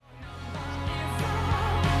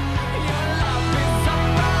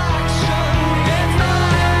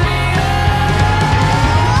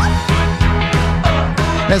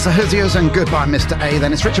There's the Hoosiers and Goodbye Mr. A.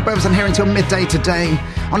 Then it's Richard Beauvoisin here until midday today.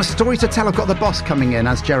 On a story to tell, I've got the boss coming in,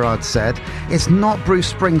 as Gerard said. It's not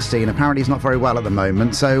Bruce Springsteen. Apparently he's not very well at the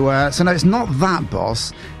moment. So no, it's not that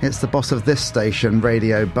boss. It's the boss of this station,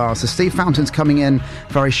 Radio Bath. So Steve Fountain's coming in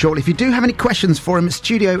very shortly. If you do have any questions for him, it's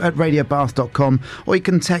studio@radiobath.com, or you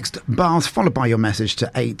can text Bath followed by your message to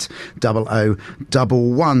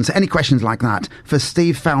 80011. So any questions like that for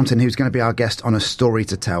Steve Fountain, who's going to be our guest on A Story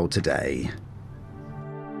to Tell today.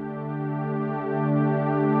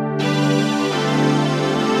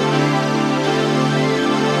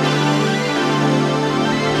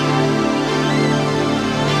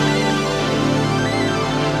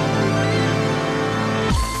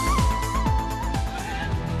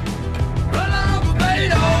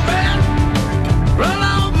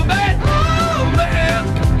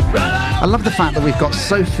 I love the fact that we've got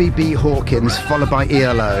Sophie B. Hawkins followed by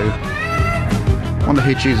ELO. Wonder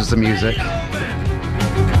who chooses the music.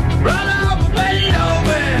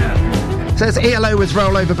 Says ELO with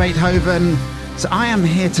Roll Over Beethoven. So I am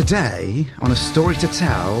here today on A Story to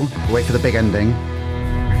Tell. Wait for the big ending.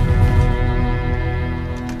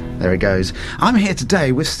 There it goes. I'm here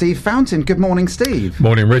today with Steve Fountain. Good morning, Steve.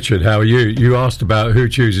 Morning, Richard. How are you? You asked about who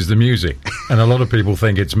chooses the music, and a lot of people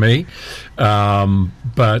think it's me,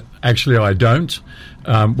 but actually I don't.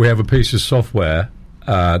 We have a piece of software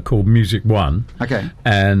called Music One. Okay.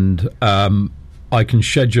 And I can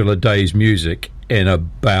schedule a day's music in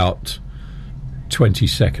about 20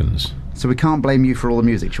 seconds. So we can't blame you for all the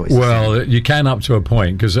music choices? Well, you can up to a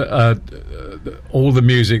point, because all the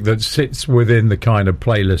music that sits within the kind of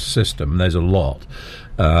playlist system, there's a lot,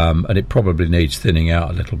 and it probably needs thinning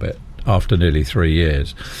out a little bit after nearly 3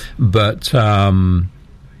 years. But I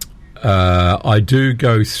do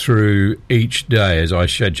go through each day as I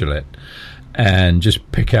schedule it and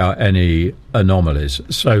just pick out any anomalies.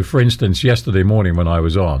 So, for instance, yesterday morning when I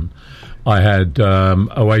was on, I had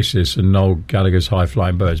Oasis and Noel Gallagher's High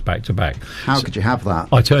Flying Birds back to back. How could you have that?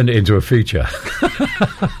 I turned it into a feature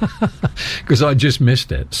because I just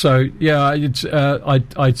missed it. So yeah,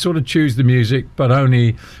 I sort of choose the music, but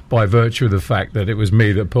only by virtue of the fact that it was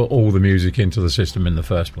me that put all the music into the system in the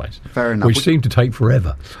first place. Fair enough. Which seemed to take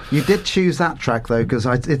forever. You did choose that track though, because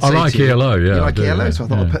I like ELO. Yeah, you like ELO, yeah, so I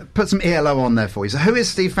thought I'll put some ELO on there for you. So who is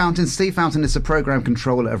Steve Fountain? Steve Fountain is the program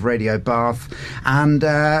controller of Radio Bath. And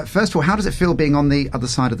first of all, how does it feel being on the other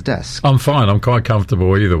side of the desk? I'm fine. I'm quite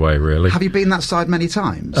comfortable either way, really. Have you been that side many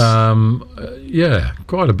times? Yeah,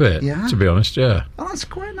 quite a bit, to be honest, yeah. Oh, that's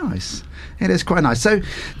quite nice. It is quite nice. So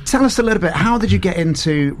tell us a little bit, how did you get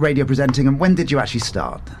into radio presenting and when did you actually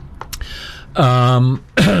start? Well,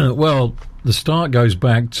 the start goes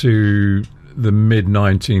back to the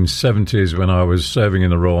mid-1970s when I was serving in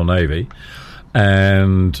the Royal Navy,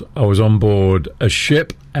 and I was on board a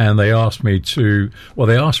ship, and they asked me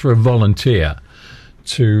they asked for a volunteer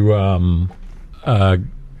to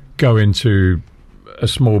go into a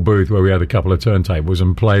small booth where we had a couple of turntables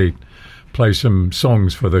and play some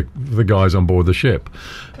songs for the guys on board the ship.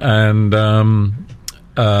 And in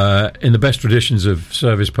the best traditions of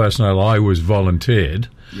service personnel, I was volunteered.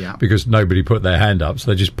 Yeah. Because nobody put their hand up, so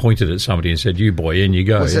they just pointed at somebody and said, "You boy, in you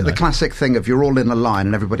go." Was it the classic thing of you're all in a line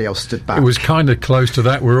and everybody else stood back? It was kind of close to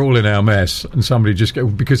that. We're all in our mess, and somebody just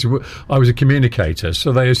because I was a communicator,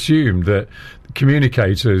 so they assumed that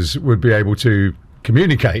communicators would be able to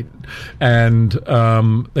communicate, and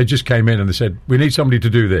they just came in and they said, "We need somebody to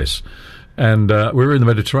do this," and we were in the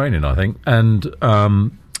Mediterranean, I think, and.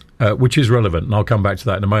 Which is relevant, and I'll come back to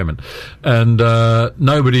that in a moment. And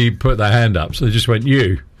nobody put their hand up, so they just went,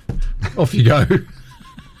 "You, off you go."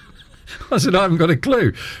 I said, "I haven't got a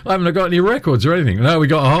clue. I haven't got any records or anything." No, we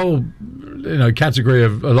got a whole, category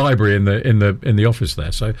of a library in the office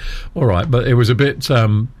there. So, all right, but it was a bit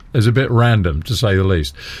random, to say the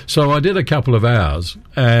least. So I did a couple of hours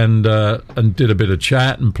and did a bit of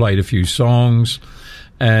chat and played a few songs.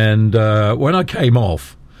 And when I came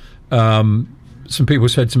off, some people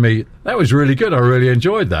said to me, "That was really good. I really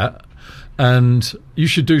enjoyed that. And you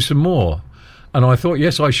should do some more." And I thought,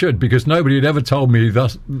 yes, I should, because nobody had ever told me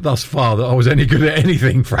thus far that I was any good at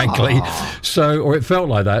anything, frankly. Aww. Or it felt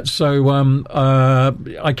like that. So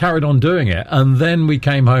I carried on doing it. And then we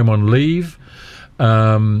came home on leave.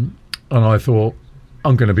 And I thought,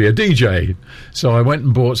 I'm going to be a DJ. So I went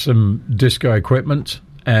and bought some disco equipment,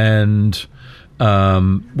 and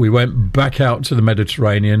we went back out to the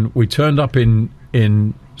Mediterranean. We turned up in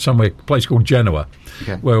somewhere, a place called Genoa,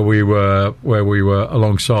 where we were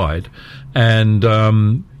alongside, and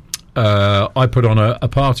I put on a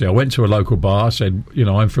party. I went to a local bar, said,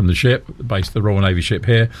 I'm from the ship, based the Royal Navy ship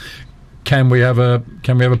here. can we have a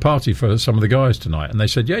party for some of the guys tonight? And they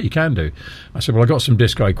said, yeah, you can do. I said, well, I got some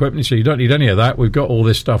disco equipment. He said, you don't need any of that. We've got all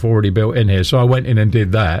this stuff already built in here. So I went in and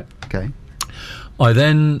did that. Okay. I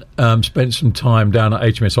then spent some time down at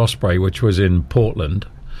HMS Osprey, which was in Portland,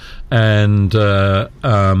 and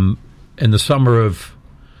in the summer of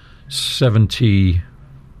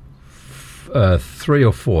 73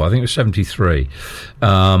 or 4, I think it was 73.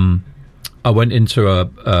 I went into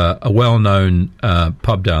a well-known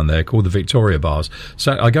pub down there called the Victoria Bars.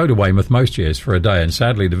 So I go to Weymouth most years for a day, and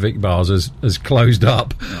sadly the Vic Bars has closed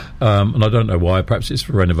up, and I don't know why. Perhaps it's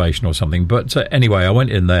for renovation or something. But anyway, I went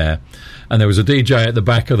in there, and there was a DJ at the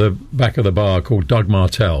back of the bar called Doug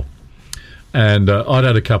Martell, and I'd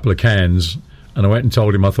had a couple of cans. And I went and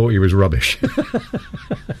told him I thought he was rubbish.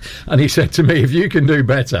 And he said to me, if you can do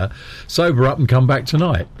better, sober up and come back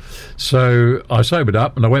tonight. So I sobered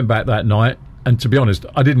up and I went back that night. And to be honest,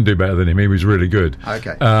 I didn't do better than him. He was really good.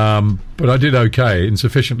 Okay. But I did okay, and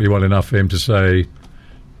sufficiently well enough for him to say,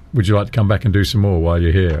 would you like to come back and do some more while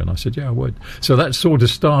you're here? And I said, yeah, I would. So that sort of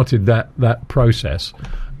started that process.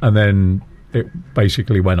 And then it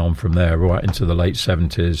basically went on from there right into the late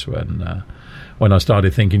 70s when I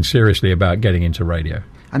started thinking seriously about getting into radio.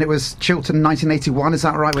 And it was Chiltern 1981, is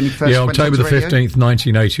that right, when you first went October into the radio? 15th,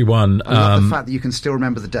 1981. I love the fact that you can still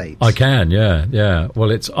remember the dates. I can, yeah.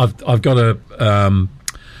 Well, I've got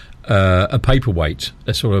a paperweight,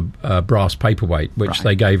 a sort of brass paperweight, which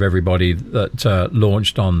they gave everybody that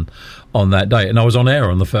launched on that day. And I was on air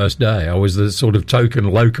on the first day. I was the sort of token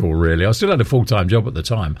local, really. I still had a full-time job at the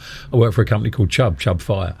time. I worked for a company called Chubb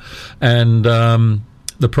Fire. And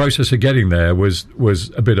the process of getting there was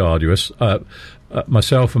a bit arduous.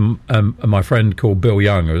 Myself and my friend called Bill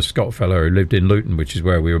Young, a Scot fellow who lived in Luton, which is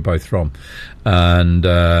where we were both from, and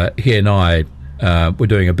he and I were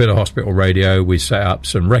doing a bit of hospital radio. We set up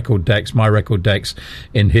some record decks, my record decks,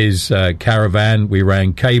 in his caravan. We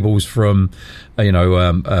ran cables from,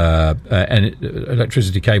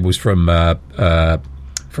 electricity cables from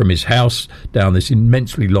his house down this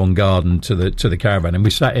immensely long garden to the caravan, and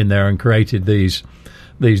we sat in there and created these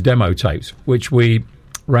demo tapes, which we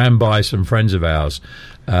ran by some friends of ours.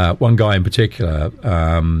 One guy in particular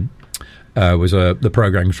was the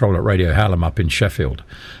program controller at Radio Hallam up in Sheffield,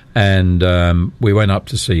 and we went up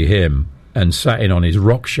to see him and sat in on his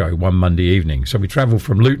rock show one Monday evening. So we travelled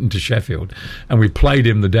from Luton to Sheffield, and we played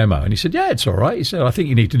him the demo, and he said, yeah, it's all right. He said, I think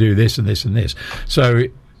you need to do this and this and this. So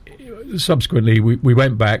subsequently we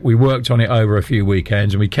went back, we worked on it over a few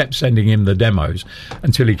weekends, and we kept sending him the demos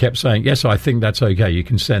until he kept saying, yes, I think that's okay, you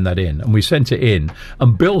can send that in. And we sent it in,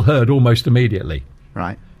 and Bill heard almost immediately.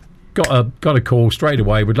 Right. Got a call straight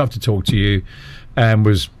away, would love to talk to you, and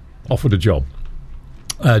was offered a job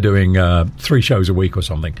doing 3 shows a week or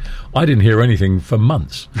something. I didn't hear anything for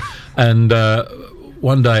months. And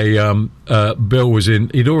one day, Bill was in.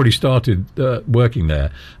 He'd already started working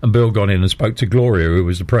there, and Bill got in and spoke to Gloria, who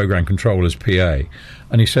was the program controller's PA,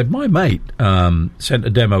 and he said, my mate sent a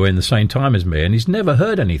demo in the same time as me, and he's never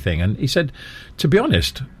heard anything. And he said, to be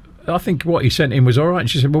honest, I think what he sent in was all right. And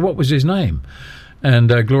she said, well, what was his name? And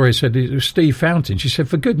Gloria said, it was Steve Fountain. She said,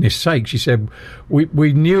 for goodness sake, she said,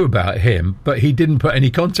 we knew about him, but he didn't put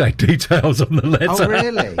any contact details on the letter. Oh,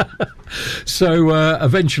 really? So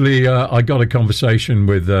eventually I got a conversation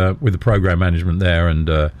with the program management there and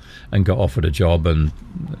got offered a job, and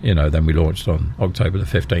then we launched on October the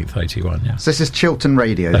 15th, 81. Yeah. So this is Chiltern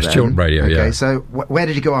Radio. That's then? Chiltern Radio. Okay, yeah. So where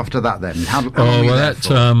did you go after that then? How long were you there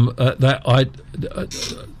for?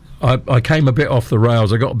 I came a bit off the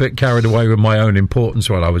rails. I got a bit carried away with my own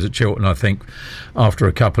importance while I was at Chiltern, I think, after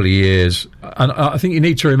a couple of years. And I think you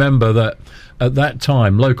need to remember that at that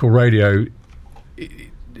time, local radio,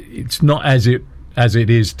 it's not as it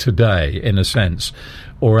is today, in a sense,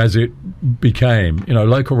 or as it became.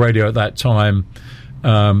 Local radio at that time,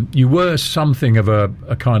 you were something of a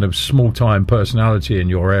kind of small-time personality in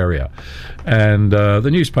your area, and the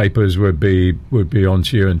newspapers would be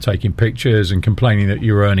onto you and taking pictures and complaining that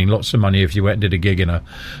you were earning lots of money if you went and did a gig in a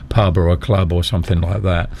pub or a club or something like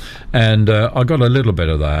that. And I got a little bit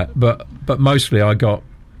of that, but mostly I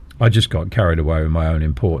just got carried away with my own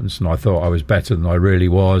importance, and I thought I was better than I really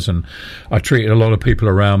was, and I treated a lot of people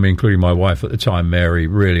around me, including my wife at the time, Mary,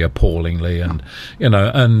 really appallingly, and it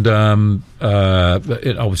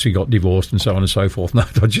obviously got divorced and so on and so forth. No,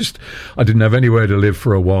 I didn't have anywhere to live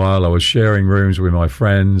for a while. I was sharing rooms with my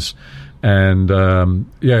friends, and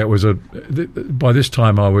it was by this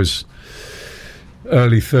time I was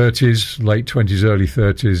early 30s, late 20s, early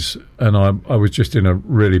 30s, and I was just in a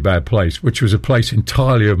really bad place, which was a place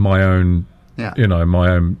entirely of my own, my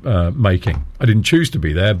own making. I didn't choose to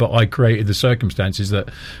be there, but I created the circumstances that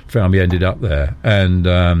found me ended up there. And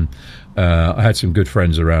I had some good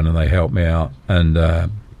friends around, and they helped me out. And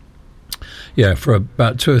for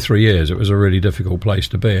about 2 or 3 years, it was a really difficult place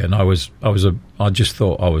to be. And I just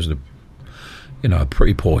thought I was a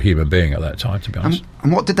pretty poor human being at that time, to be honest.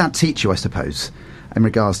 And what did that teach you, I suppose, in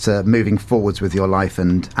regards to moving forwards with your life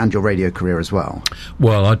and your radio career as well?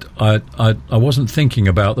 Well, I wasn't thinking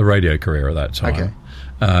about the radio career at that time,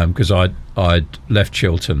 because I'd left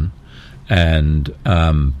Chiltern, and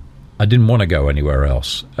I didn't want to go anywhere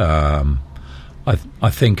else. I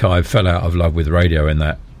think I fell out of love with radio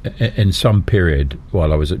in some period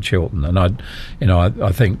while I was at Chiltern, and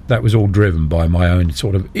I think that was all driven by my own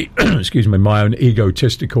sort of my own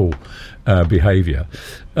egotistical behaviour.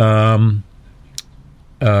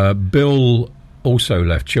 Bill also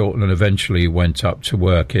left Chiltern and eventually went up to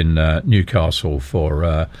work in Newcastle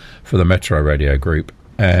for the Metro Radio Group.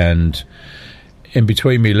 And in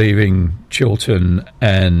between me leaving Chiltern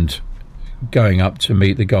and going up to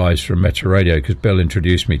meet the guys from Metro Radio, because Bill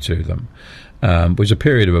introduced me to them, was a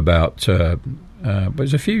period of about it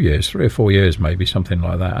was a few years, 3 or 4 years maybe, something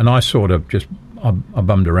like that. And I sort of I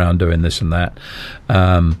bummed around doing this and that.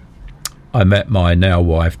 I met my now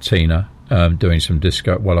wife Tina, doing some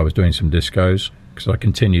disco while I was doing some discos, because I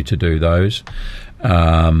continued to do those.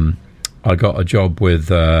 I got a job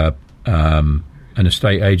with an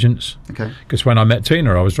estate agents, because when I met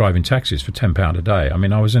Tina, I was driving taxis for £10 a day. I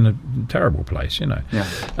mean, I was in a terrible place,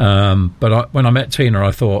 but when I met Tina,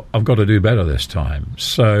 I thought, I've got to do better this time.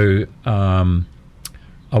 So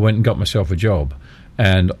I went and got myself a job,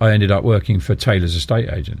 and I ended up working for Taylor's Estate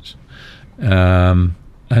Agents.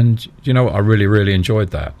 And you know what? I really, really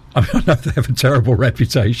enjoyed that. I mean, I know they have a terrible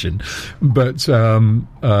reputation, but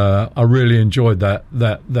I really enjoyed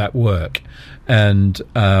that work. And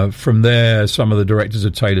from there, some of the directors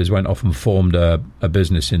of Taylor's went off and formed a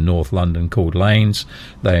business in North London called Lanes.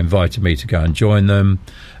 They invited me to go and join them.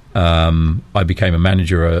 I became a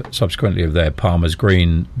manager subsequently of their Palmer's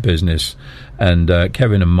Green business, and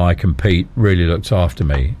Kevin and Mike and Pete really looked after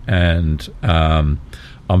me, and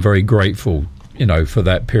I'm very grateful, for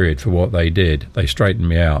that period, for what they did. They straightened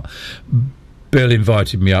me out. Bill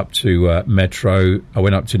invited me up to Metro. I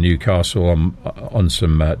went up to Newcastle on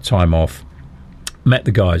some time off, met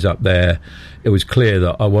the guys up there. It was clear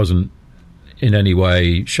that I wasn't in any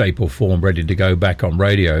way, shape or form ready to go back on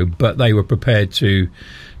radio, but they were prepared to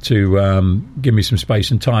give me some space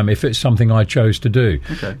and time if it's something I chose to do.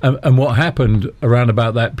 And what happened around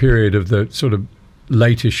about that period of the sort of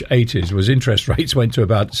latish 80s was interest rates went to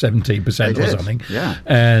about 17% or something.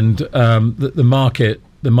 And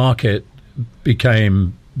the market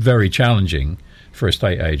became very challenging for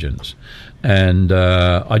estate agents. And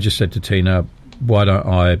I just said to Tina, why don't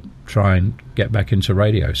I try and get back into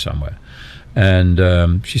radio somewhere?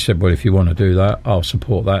 And she said, well, if you want to do that, I'll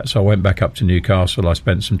support that. So I went back up to Newcastle. I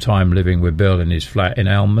spent some time living with Bill in his flat in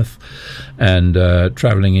Alnmouth, and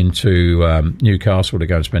travelling into Newcastle to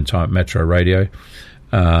go and spend time at Metro Radio.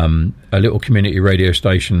 A little community radio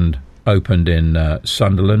station opened in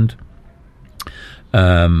Sunderland.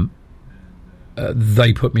 They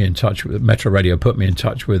put me in touch with Metro Radio, put me in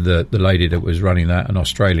touch with the lady that was running that, an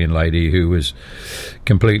Australian lady who was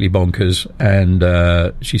completely bonkers. And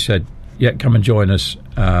she said, yeah, come and join us.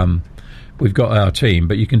 We've got our team,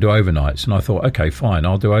 but you can do overnights. And I thought, okay, fine,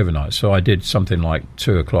 I'll do overnights. So I did something like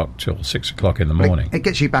 2 o'clock till 6 o'clock in the morning. It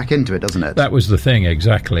gets you back into it, doesn't it? That was the thing,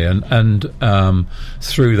 exactly. And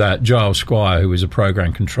through that, Giles Squire, who was a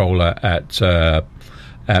program controller at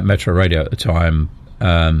Metro Radio at the time,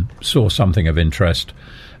 saw something of interest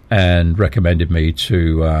and recommended me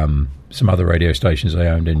to some other radio stations they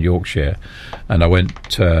owned in Yorkshire. And I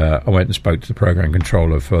went and spoke to the program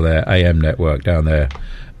controller for their AM network down there,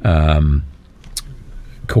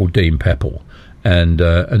 called Dean Pepple, and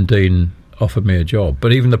Dean offered me a job.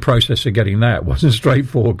 But even the process of getting that wasn't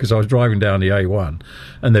straightforward, because I was driving down the A1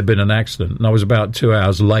 and there'd been an accident, and I was about 2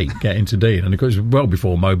 hours late getting to Dean, and it was well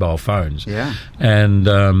before mobile phones.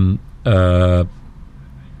 And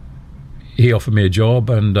he offered me a job,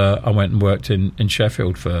 and I went and worked in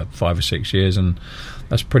Sheffield for 5 or 6 years, and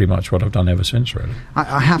that's pretty much what I've done ever since, really.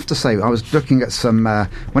 I have to say, I was looking at some,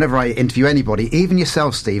 whenever I interview anybody, even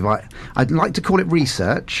yourself, Steve, I'd like to call it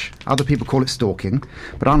research. Other people call it stalking,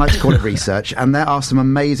 but I like to call it research. And there are some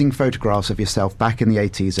amazing photographs of yourself back in the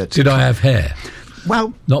 80s. Did I have hair?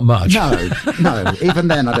 Well, not much. No. Even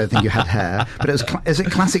then, I don't think you had hair. But it was. Is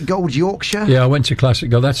it Classic Gold Yorkshire? Yeah, I went to Classic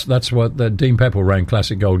Gold. That's what Dean Pepple ran.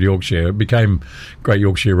 Classic Gold Yorkshire. It became Great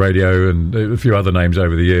Yorkshire Radio and a few other names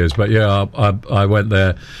over the years. But yeah, I went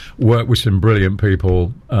there, worked with some brilliant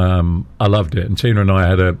people. I loved it, and Tina and I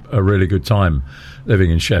had a really good time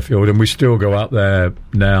living in Sheffield, and we still go up there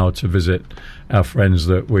now to visit our friends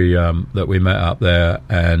that we met up there,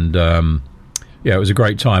 and yeah, it was a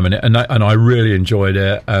great time, and I really enjoyed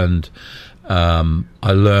it, and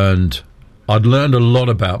I'd learned a lot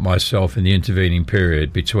about myself in the intervening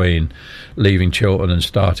period between leaving Chiltern and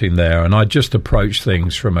starting there, and I just approached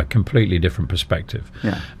things from a completely different perspective.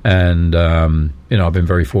 Yeah. And I've been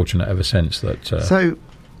very fortunate ever since that.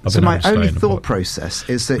 So my only thought process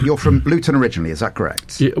is that you're from Luton originally, is that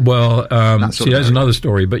correct? Yeah, well, there's another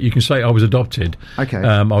story, but you can say I was adopted. Okay.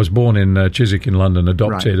 I was born in Chiswick in London,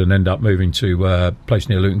 adopted, and ended up moving to a place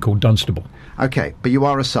near Luton called Dunstable. Okay, but you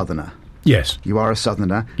are a southerner. Yes. You are a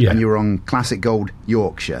southerner, yeah. And you were on Classic Gold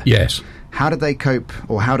Yorkshire. Yes. How did they cope,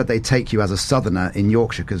 or how did they take you as a southerner in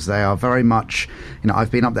Yorkshire? Because they are very much,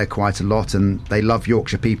 I've been up there quite a lot, and they love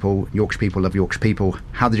Yorkshire people. Yorkshire people love Yorkshire people.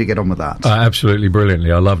 How did you get on with that? Absolutely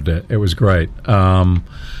brilliantly. I loved it. It was great. I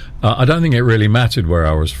don't think it really mattered where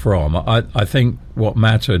I was from. I think what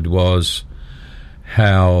mattered was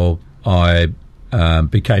how I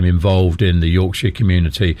became involved in the Yorkshire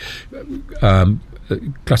community.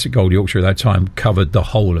 Classic Gold Yorkshire at that time covered the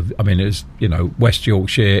whole of, it was, West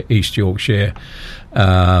Yorkshire, East Yorkshire,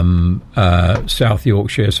 South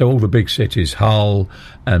Yorkshire, so all the big cities, Hull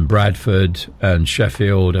and Bradford and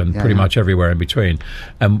Sheffield and pretty much everywhere in between.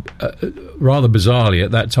 And rather bizarrely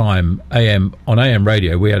at that time, on AM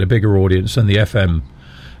radio, we had a bigger audience than the FM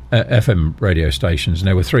radio stations, and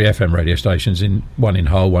there were 3 FM radio stations, one in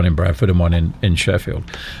Hull, one in Bradford and one in Sheffield.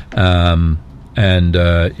 And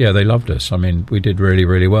they loved us. We did really,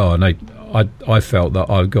 really well, and I felt that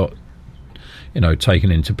I got, taken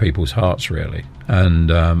into people's hearts really,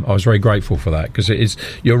 and I was very grateful for that, because it is.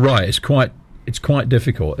 You're right. It's quite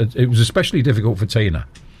difficult. It was especially difficult for Tina.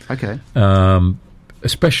 Okay.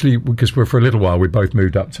 Especially because for a little while we both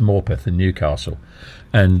moved up to Morpeth in Newcastle,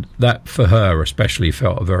 and that for her especially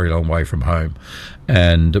felt a very long way from home.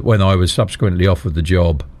 And when I was subsequently offered the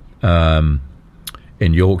job in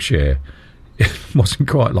Yorkshire, it wasn't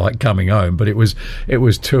quite like coming home, but it was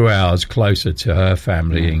 2 hours closer to her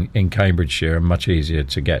family in Cambridgeshire and much easier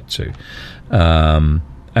to get to. And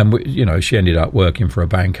she ended up working for a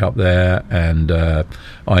bank up there, and I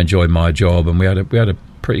enjoyed my job, and we had a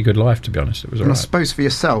pretty good life, to be honest. It was all right. I suppose for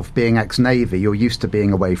yourself, being ex-Navy, you're used to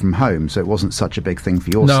being away from home, so it wasn't such a big thing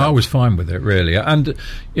for yourself. No, I was fine with it, really. And,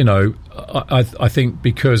 I think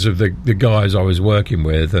because of the guys I was working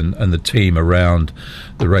with and the team around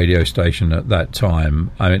the radio station at that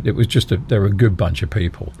time, it was they were a good bunch of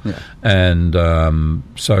people. Yeah. And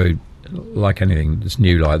so, like anything that's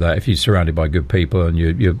new like that, if you're surrounded by good people and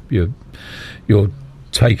you're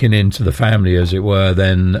taken into the family, as it were,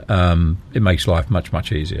 then it makes life much,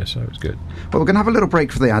 much easier. So it was good. Well, we're going to have a little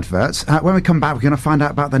break for the adverts. When we come back, we're going to find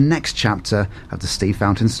out about the next chapter of the Steve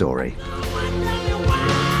Fountain story.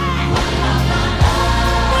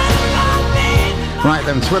 Right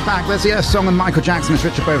then, so we're back. There's the Earth Song and Michael Jackson. It's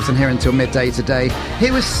Richard Beauvoisin here until midday today.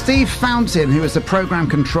 Here was Steve Fountain, who is the programme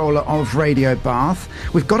controller of Radio Bath.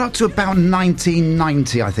 We've got up to about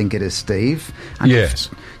 1990, I think it is, Steve. And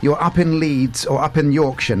yes. You're up in Leeds, or up in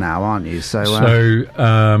Yorkshire now, aren't you?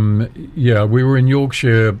 We were in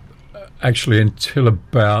Yorkshire actually until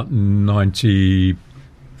about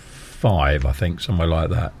 95, I think, somewhere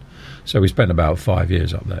like that. So we spent about 5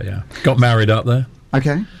 years up there, yeah. Got married up there.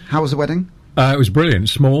 Okay. How was the wedding? It was brilliant.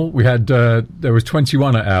 Small. We had there was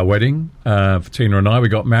 21 at our wedding for Tina and I. We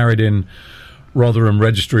got married in Rotherham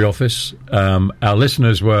Registry Office. Our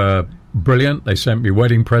listeners were brilliant. They sent me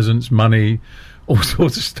wedding presents, money, all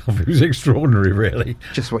sorts of stuff. It was extraordinary, really.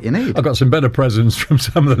 Just what you need. I got some better presents from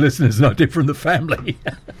some of the listeners than I did from the family.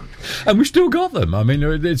 And we still got them.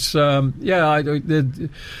 It's I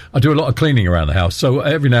do a lot of cleaning around the house, so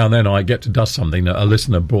every now and then I get to dust something that a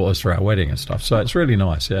listener brought us for our wedding and stuff. So it's really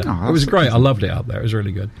nice. Yeah, it was great. I loved it up there. It was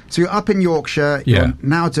really good. So you're up in Yorkshire. You're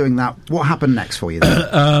now doing that. What happened next for you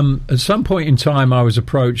then? At some point in time, I was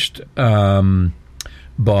approached by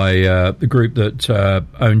the group that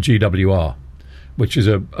owned GWR, which is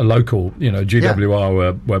a local,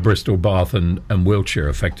 GWR were Bristol, Bath and Wiltshire,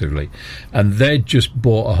 effectively. And they'd just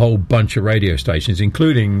bought a whole bunch of radio stations,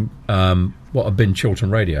 including what had been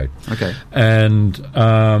Chiltern Radio. Okay. And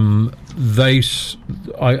I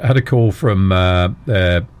had a call from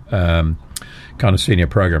their kind of senior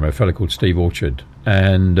programmer, a fellow called Steve Orchard.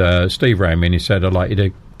 And Steve rang me and he said, I'd like you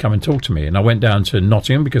to come and talk to me. And I went down to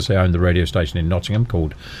Nottingham because they owned the radio station in Nottingham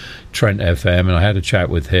called Trent FM, and I had a chat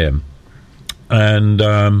with him. And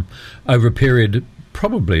over a period,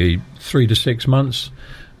 probably 3 to 6 months,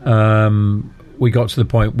 we got to the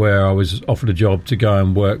point where I was offered a job to go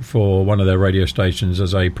and work for one of their radio stations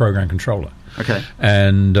as a program controller. Okay.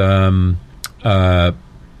 And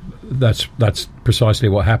that's precisely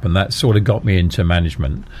what happened. That sort of got me into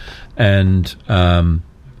management, and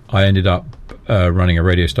I ended up running a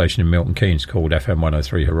radio station in Milton Keynes called FM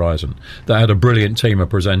 103 Horizon that had a brilliant team of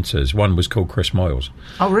presenters. One was called Chris Moyles.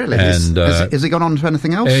 Oh, really? And has he gone on to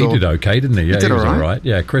anything else? Yeah, he did okay, didn't he? Yeah, he was all right.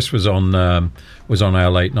 Yeah, Chris was on our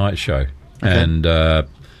late night show, and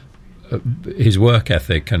his work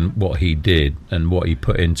ethic and what he did and what he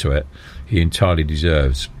put into it, he entirely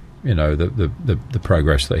deserves. You know, the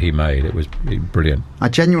progress that he made. It was brilliant. I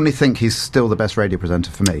genuinely think he's still the best radio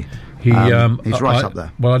presenter for me. He's right up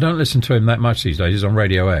there. Well, I don't listen to him that much these days. He's on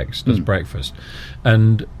Radio X, does breakfast,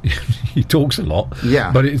 and he talks a lot.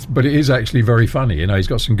 Yeah, but it is actually very funny. You know, he's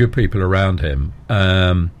got some good people around him.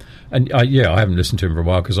 I haven't listened to him for a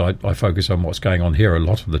while because I focus on what's going on here a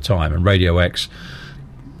lot of the time. And Radio X,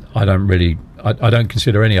 I don't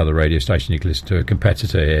consider any other radio station you can listen to a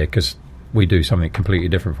competitor here, because we do something completely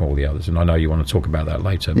different from all the others, and I know you want to talk about that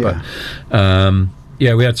later. Yeah.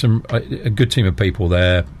 But we had a good team of people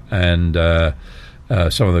there, and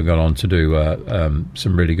some of them got on to do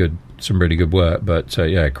some really good work. But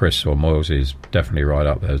Chris or Moyles is definitely right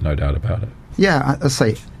up there. There's no doubt about it. Yeah, I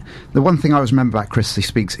say the one thing I always remember about Chris, he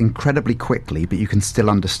speaks incredibly quickly, but you can still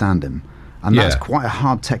understand him. And that's quite a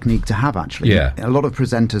hard technique to have, actually. Yeah. A lot of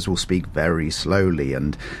presenters will speak very slowly,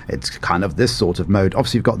 and it's kind of this sort of mode.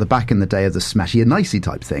 Obviously, you've got the back in the day of the smashy and nicey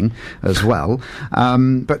type thing as well.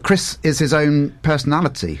 But Chris is his own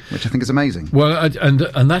personality, which I think is amazing. Well, and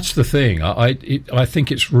that's the thing. I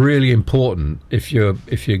think it's really important if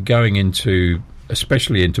you're going into,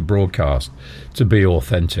 especially into broadcast, to be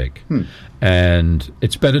authentic. And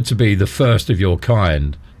it's better to be the first of your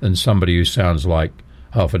kind than somebody who sounds like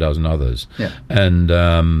half a dozen others. Yeah. And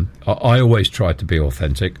I always try to be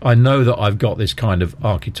authentic. I know that I've got this kind of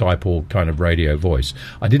archetypal kind of radio voice.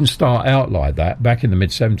 I didn't start out like that. Back in the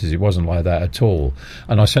mid-70s, it wasn't like that at all.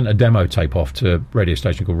 And I sent a demo tape off to a radio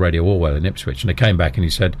station called Radio Orwell in Ipswich, and they came back and he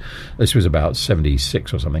said, this was about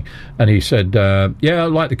 76 or something, and he said, I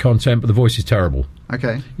like the content, but the voice is terrible.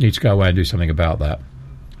 Okay. You need to go away and do something about that.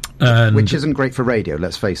 Which isn't great for radio,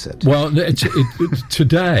 let's face it. Well,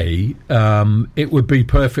 today it would be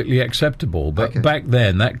perfectly acceptable, but back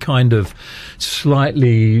then that kind of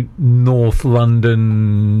slightly North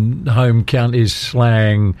London home counties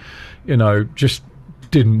slang, just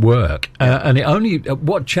didn't work. And it only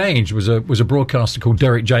what changed was a broadcaster called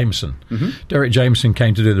Derek Jameson. Mm-hmm. Derek Jameson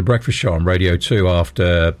came to do the breakfast show on Radio 2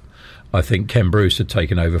 after I think Ken Bruce had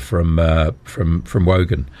taken over from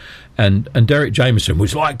Wogan. And Derek Jameson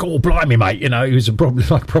was like, oh, blimey, mate, he was probably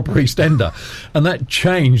like a proper EastEnder. And that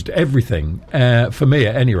changed everything, for me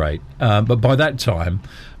at any rate. But by that time,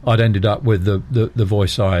 I'd ended up with the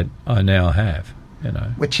voice I now have,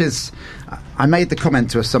 Which is, I made the comment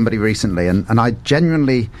to somebody recently, and I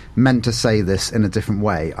genuinely meant to say this in a different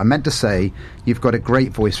way. I meant to say, you've got a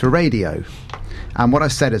great voice for radio. And what I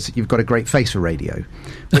said is, you've got a great face for radio.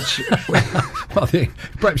 Which I think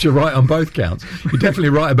perhaps you're right on both counts. You're definitely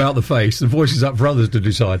right about the face. The voice is up for others to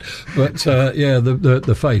decide. But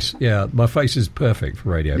the face. Yeah, my face is perfect for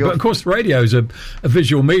radio. But of course, radio is a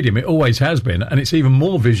visual medium. It always has been, and it's even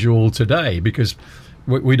more visual today because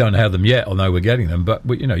we don't have them yet, although we're getting them. But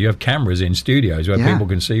you have cameras in studios where people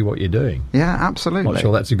can see what you're doing. Yeah, absolutely. Not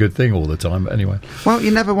sure that's a good thing all the time, but anyway. Well, you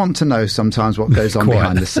never want to know sometimes what goes on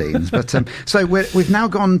behind the scenes. But so we've now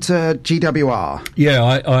gone to GWR. Yeah,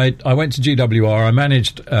 I went to GWR. I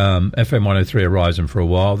managed FM 103 Horizon for a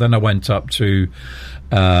while. Then I went up to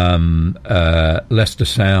Leicester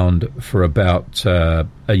Sound for about a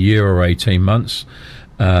year or 18 months.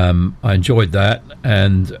 I enjoyed that,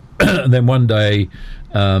 and then one day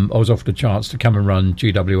I was offered a chance to come and run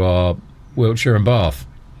GWR Wiltshire and Bath,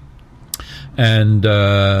 and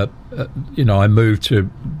I moved to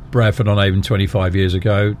Bradford-on-Avon 25 years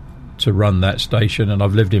ago to run that station, and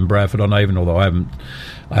I've lived in Bradford-on-Avon, although I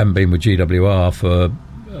haven't been with GWR for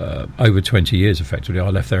over 20 years effectively. I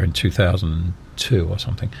left there in 2002 or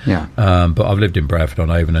something. Yeah. But I've lived in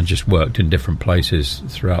Bradford-on-Avon and just worked in different places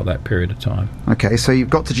throughout that period of time. Okay, so you've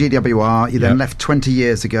got to GWR. You then left 20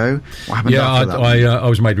 years ago. What happened after that? I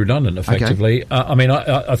was made redundant effectively. Okay.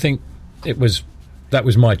 I think that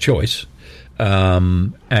was my choice,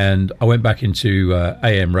 and I went back into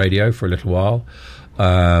AM radio for a little while.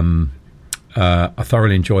 I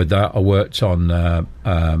thoroughly enjoyed that. I worked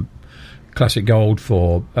on Classic Gold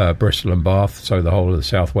for Bristol and Bath, so the whole of the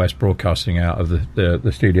southwest, broadcasting out of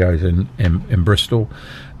the studios in Bristol.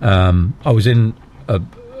 I was in a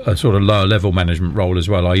sort of lower level management role as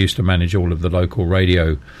well. I used to manage all of the local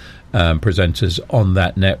radio presenters on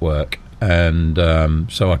that network, and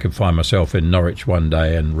so I could find myself in Norwich one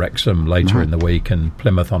day and Wrexham later in the week and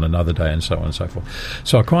Plymouth on another day, and so on and so forth.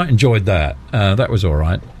 So I quite enjoyed that. That was all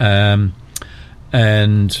right.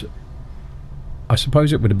 And I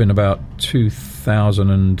suppose it would have been about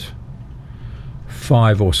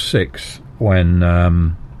 2005 or 6 when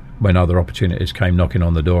other opportunities came knocking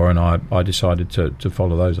on the door, and I decided to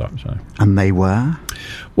follow those up. So. And they were?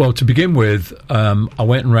 Well, to begin with, I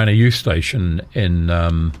went and ran a youth station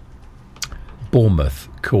in Bournemouth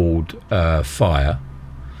called Fire.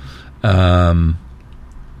 And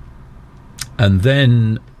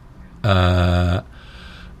then I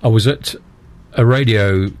was at a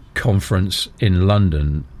radio conference in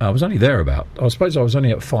London. I was only there I suppose I was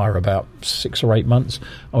only at Fire about 6 or 8 months.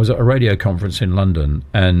 I was at a radio conference in London,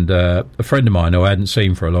 and a friend of mine who I hadn't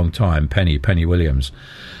seen for a long time, Penny Williams,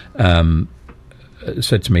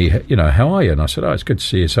 said to me, how are you? And I said, it's good to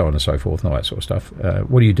see you, so on and so forth, and all that sort of stuff.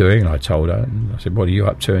 What are you doing? And I told her, and I said, what are you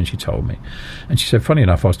up to? And she told me. And she said, funny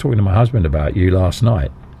enough, I was talking to my husband about you last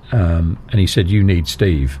night, and he said, you need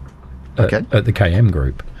Steve at the KM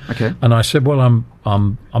Group. Okay. And I said, well, I'm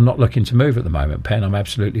not looking to move at the moment, Pen. I'm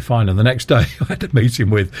absolutely fine. And the next day, I had a meeting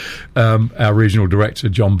with our regional director,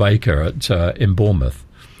 John Baker, in Bournemouth,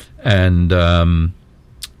 and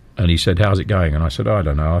he said, how's it going? And I said, I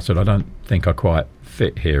don't know. I said, I don't think I quite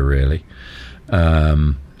fit here, really.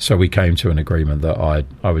 So we came to an agreement that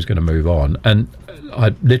I was going to move on. And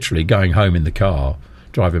I literally, going home in the car,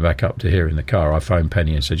 driving back up to here in the car, I phoned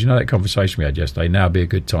Penny and said, that conversation we had yesterday, now would be a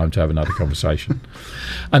good time to have another conversation.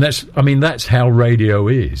 And that's how radio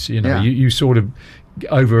is. You sort of,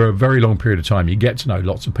 over a very long period of time, you get to know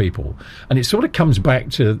lots of people. And it sort of comes back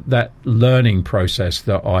to that learning process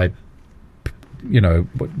that what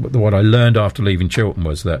I learned after leaving Chiltern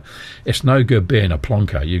was that it's no good being a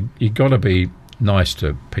plonker. You got to be nice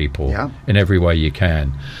to people in every way you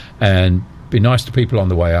can. And be nice to people on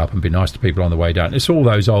the way up and be nice to people on the way down. It's all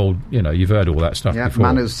those old, you've heard all that stuff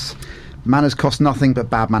before. Manners cost nothing, but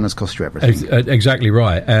bad manners cost you everything. Exactly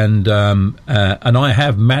right. And I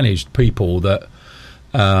have managed people that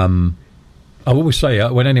I always say,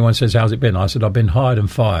 when anyone says, how's it been? I said, I've been hired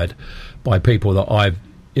and fired by people that I've,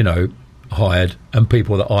 hired and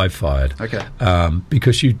people that I've fired. Okay.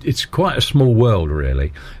 Because it's quite a small world,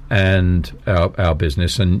 really, and our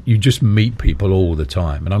business, and you just meet people all the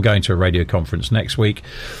time. And I'm going to a radio conference next week.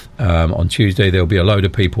 On Tuesday, there'll be a load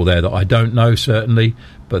of people there that I don't know, certainly,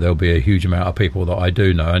 but there'll be a huge amount of people that I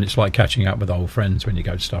do know, and it's like catching up with old friends when you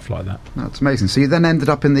go to stuff like that. That's amazing. So you then ended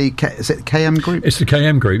up in is it KM Group? It's the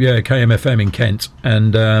KM Group, yeah, KM FM in Kent,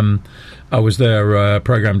 and I was their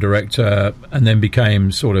programme director, and then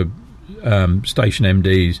became sort of station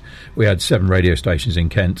MDs. We had 7 radio stations in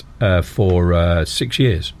Kent for 6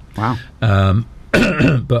 years. Wow.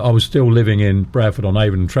 But I was still living in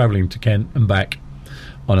Bradford-on-Avon and travelling to Kent and back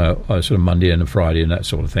on a sort of Monday and a Friday and that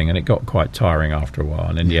sort of thing, and it got quite tiring after a while.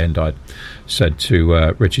 And in the end, I said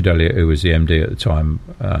to Richard Elliott, who was the MD at the time,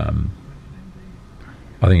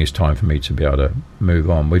 I think it's time for me to be able to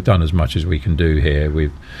move on. We've done as much as we can do here.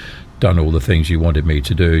 We've done all the things you wanted me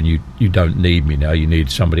to do, and you don't need me now. You need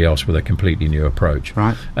somebody else with a completely new approach.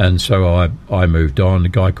 Right. And so I moved on. A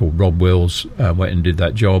guy called Rob Wills went and did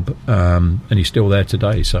that job, and he's still there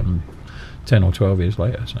today, some 10 or 12 years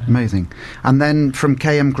later. So. Amazing. And then from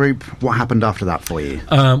KM Group, what happened after that for you?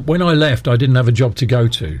 When I left, I didn't have a job to go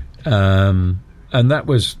to, and that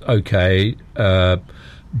was okay.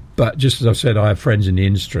 But just as I said, I have friends in the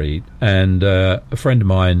industry, and a friend of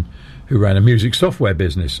mine who ran a music software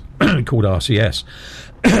business called RCS,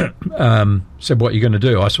 said, what are you going to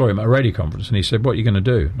do? I saw him at a radio conference, and he said, what are you going to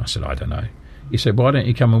do? And I said, I don't know. He said, why don't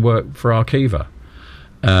you come and work for Arqiva?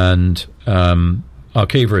 And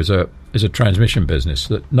Arqiva is a transmission business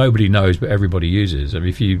that nobody knows but everybody uses. I mean,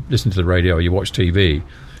 if you listen to the radio or you watch TV,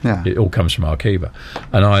 it all comes from Arqiva.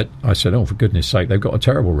 And I said, oh, for goodness sake, they've got a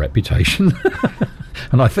terrible reputation.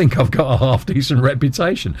 And I think I've got a half-decent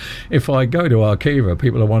reputation. If I go to Arqiva,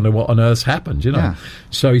 people will wonder what on earth's happened, Yeah.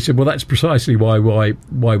 So he said, well, that's precisely why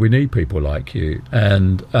we need people like you.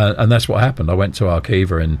 And that's what happened. I went to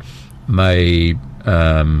Arqiva in May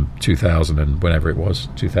 2000 and whenever it was,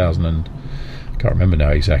 2000 and I can't remember now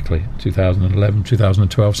exactly, 2011,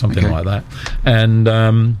 2012, something like that. And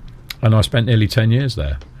I spent nearly 10 years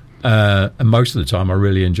there. And most of the time I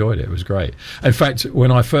really enjoyed it. It was great. In fact,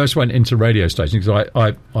 when I first went into radio stations, because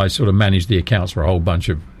I sort of managed the accounts for a whole bunch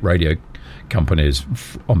of radio companies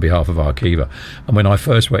on behalf of Arqiva. And when I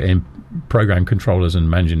first went in, program controllers and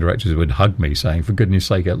managing directors would hug me saying, for goodness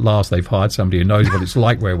sake, at last they've hired somebody who knows what it's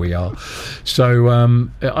like where we are. So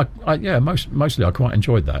mostly I quite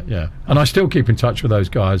enjoyed that, yeah. And I still keep in touch with those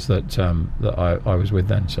guys that I was with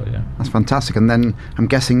then, so yeah. That's fantastic. And then I'm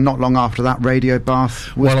guessing not long after that, Radio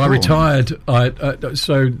Bath was I born. retired. I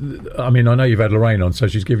know you've had Lorraine on, so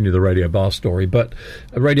she's given you the Radio Bath story, but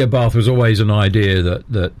Radio Bath was always an idea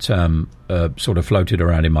that sort of floated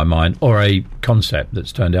around in my mind, or a concept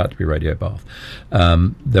that's turned out to be Radio Bath.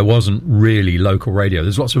 There wasn't really local radio.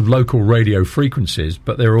 There's lots of local radio frequencies,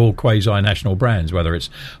 but they're all quasi-national brands, whether it's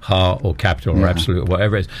Heart or Capital or Absolute or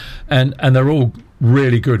whatever it is. And they're all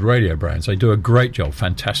really good radio brands. They do a great job,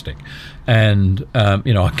 fantastic. And,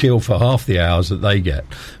 I kill for half the hours that they get.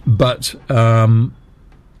 But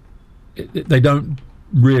they don't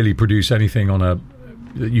really produce anything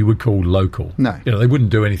that you would call local. No. They wouldn't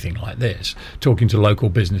do anything like this, talking to local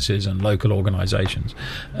businesses and local organisations,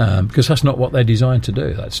 because that's not what they're designed to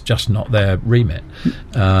do. That's just not their remit.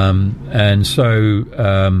 And so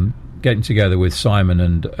getting together with Simon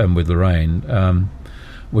and with Lorraine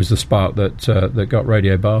was the spark that got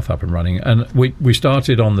Radio Bath up and running. And we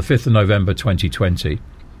started on the 5th of November 2020.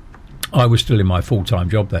 I was still in my full-time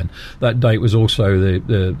job then. That date was also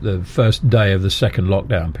the first day of the second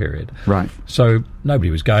lockdown period. Right. So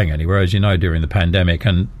nobody was going anywhere, as you know, during the pandemic,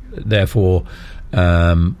 and therefore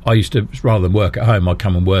I used to, rather than work at home, I'd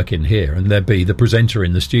come and work in here, and there'd be the presenter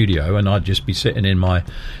in the studio, and I'd just be sitting in my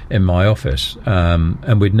office,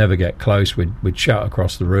 and we'd never get close. We'd shout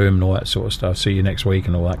across the room and all that sort of stuff. See you next week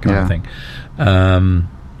and all that kind of thing.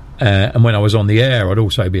 And when I was on the air, I'd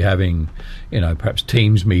also be having, perhaps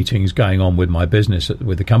Teams meetings going on with my business,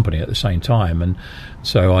 with the company at the same time. And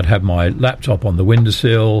so I'd have my laptop on the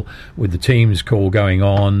windowsill with the Teams call going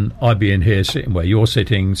on. I'd be in here sitting where you're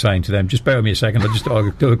sitting, saying to them, just bear with me a second,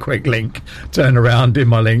 I'll do a quick link, turn around, did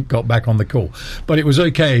my link, got back on the call. But it was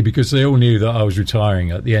okay because they all knew that I was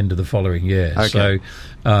retiring at the end of the following year. Okay. So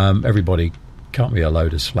everybody cut me a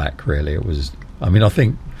load of slack, really. It was, I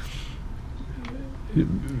think,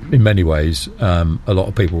 in many ways, a lot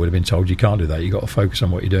of people would have been told you can't do that. You've got to focus on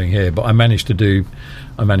what you're doing here. But I managed to do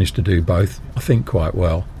both. I think quite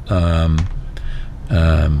well.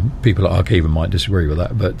 People at Arqiva might disagree with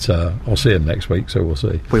that, but I'll see them next week, so we'll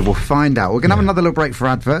see. We will find out. We're going to have another little break for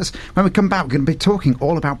adverts. When we come back, we're going to be talking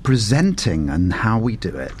all about presenting and how we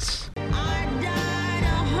do it.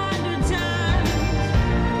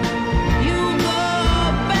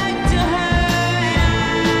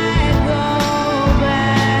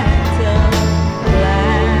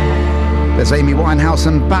 There's Amy Winehouse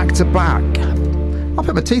and Back to Black. I'll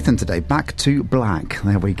put my teeth in today. Back to Black.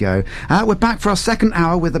 There we go. We're back for our second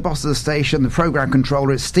hour with the boss of the station, the programme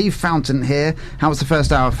controller. It's Steve Fountain here. How was the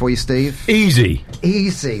first hour for you, Steve? Easy.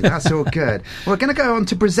 That's all good. We're going to go on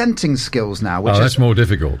to presenting skills now. Which that's more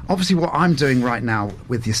difficult. Obviously what I'm doing right now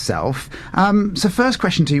with yourself. So first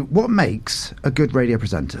question to you, what makes a good radio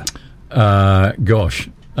presenter?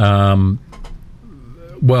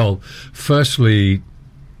 Well, firstly,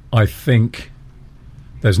 I think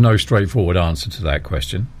there's no straightforward answer to that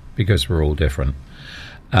question because we're all different.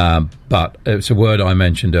 But it's a word I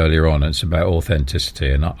mentioned earlier on. It's about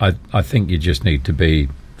authenticity. And I think you just need to be,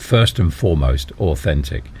 first and foremost,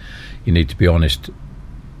 authentic. You need to be honest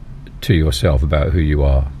to yourself about who you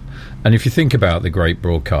are. And if you think about the great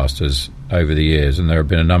broadcasters over the years, and there have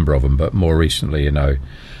been a number of them, but more recently,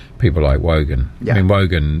 people like Wogan. Yeah.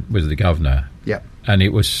 Wogan was the governor. Yeah. And it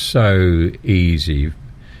was so easy.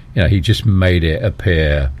 He just made it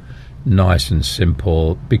appear nice and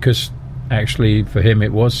simple because actually for him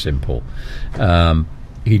it was simple.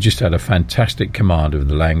 He just had a fantastic command of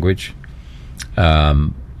the language,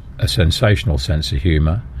 a sensational sense of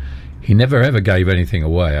humour. He never ever gave anything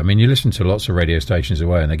away. You listen to lots of radio stations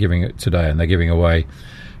away, and they're giving it today, and they're giving away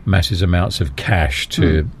massive amounts of cash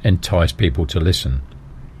to entice people to listen.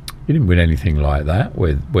 You didn't win anything like that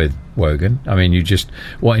with Wogan.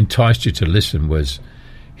 What enticed you to listen was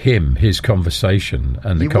his conversation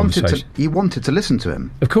and the conversation. You wanted to listen to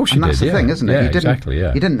him. Of course you did. That's the thing, isn't it? Yeah, exactly.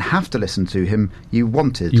 Yeah. You didn't have to listen to him. You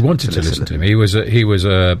wanted to listen to him. He was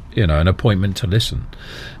an appointment to listen.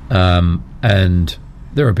 And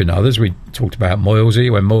there have been others. We talked about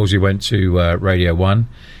Moylesy. When Moylesy went to Radio 1,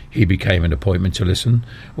 he became an appointment to listen.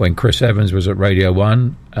 When Chris Evans was at Radio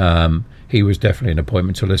 1, he was definitely an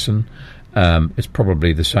appointment to listen. It's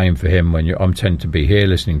probably the same for him when I tend to be here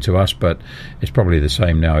listening to us, but it's probably the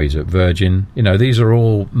same now he's at Virgin. These are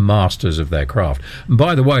all masters of their craft. And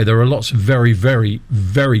by the way, there are lots of very, very,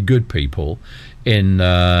 very good people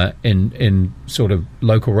in sort of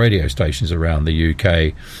local radio stations around the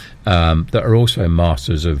UK that are also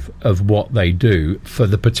masters of what they do for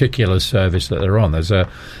the particular service that they're on. There's a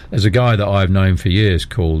guy that I've known for years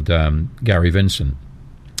called Gary Vincent.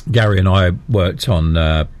 Gary and I worked on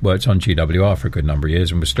GWR for a good number of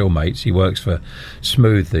years, and we're still mates. He works for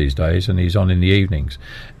Smooth these days, and he's on in the evenings.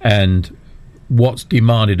 And what's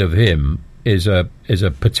demanded of him is a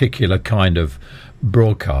particular kind of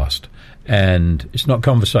broadcast, and it's not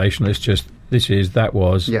conversational. It's just this is, that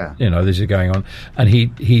was, this is going on, and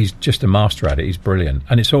he's just a master at it. He's brilliant,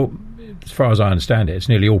 and it's all, as far as I understand it, it's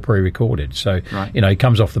nearly all pre-recorded. So, he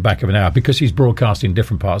comes off the back of an hour because he's broadcasting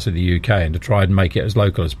different parts of the UK, and to try and make it as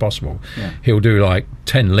local as possible, he'll do like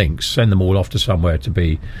 10 links, send them all off to somewhere to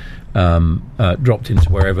be dropped into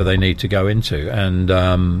wherever they need to go into, and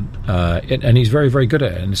he's very, very good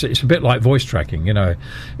at it. And it's a bit like voice tracking,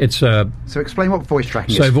 It's so explain what voice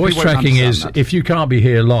tracking is. So voice tracking is if you can't be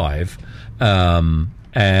here live.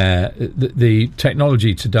 The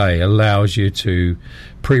technology today allows you to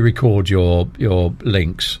pre-record your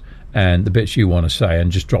links and the bits you want to say,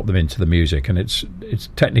 and just drop them into the music. And it's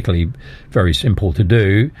technically very simple to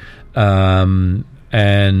do,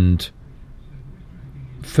 and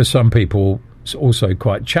for some people it's also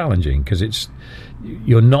quite challenging because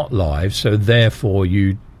you're not live, so therefore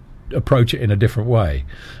you approach it in a different way.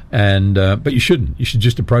 And but you shouldn't. You should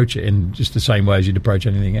just approach it in just the same way as you'd approach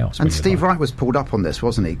anything else. And Steve Wright was pulled up on this,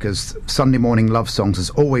 wasn't he? Because Sunday Morning Love Songs has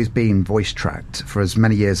always been voice tracked for as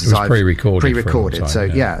many years as I've pre-recorded. So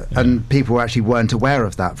and people actually weren't aware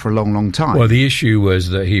of that for a long, long time. Well, the issue was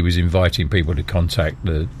that he was inviting people to contact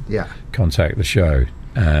the show,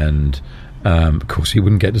 and of course he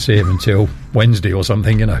wouldn't get to see him until Wednesday or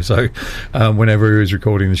something, so whenever he was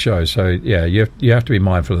recording the show. So you have to be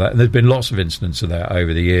mindful of that. And there's been lots of incidents of that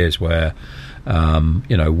over the years where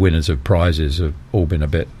winners of prizes have all been a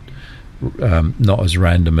bit not as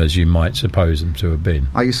random as you might suppose them to have been.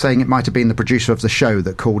 Are you saying it might have been the producer of the show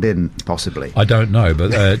that called in, possibly? I don't know,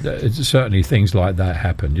 but certainly things like that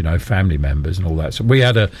happened, family members and all that. So we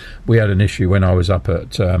had an issue when I was up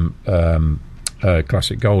at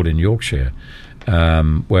Classic Gold in Yorkshire,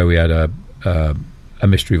 where we had a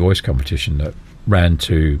mystery voice competition that ran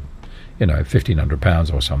to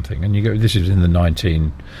 £1,500 or something, and this is in the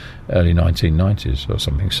early 1990s or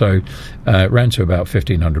something, so it ran to about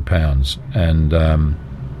 £1,500, and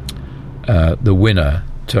the winner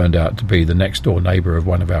turned out to be the next door neighbour of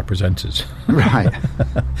one of our presenters. Right.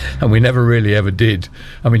 And we never really ever did.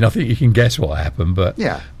 I mean, I think you can guess what happened, but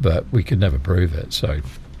we could never prove it.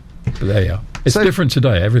 But there you are. It's different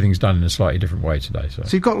today. Everything's done in a slightly different way today. So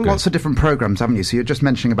you've got lots of different programmes, haven't you? So you're just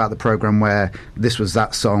mentioning about the programme where this was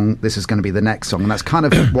that song, this is going to be the next song, and that's kind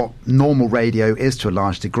of what normal radio is to a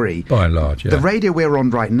large degree. By and large, yeah. The radio we're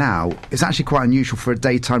on right now is actually quite unusual for a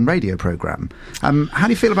daytime radio programme. How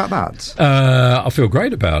do you feel about that? I feel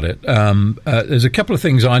great about it. There's a couple of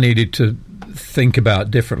things I needed to think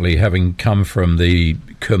about differently, having come from the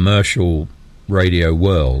commercial radio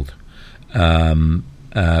world.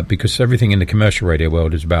 Because everything in the commercial radio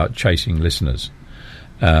world is about chasing listeners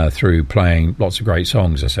through playing lots of great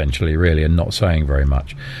songs, essentially, really, and not saying very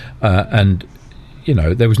much. And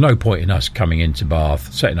there was no point in us coming into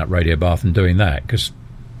Bath, setting up Radio Bath, and doing that because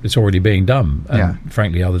it's already being done. And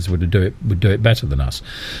frankly, others would do it better than us.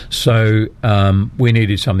 So we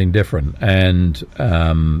needed something different, and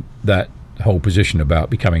that whole position about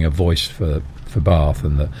becoming a voice for Bath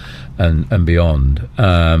and beyond.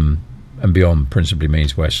 And beyond principally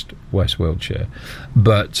means West Wiltshire.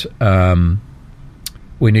 But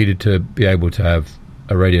we needed to be able to have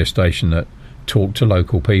a radio station that talked to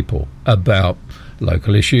local people about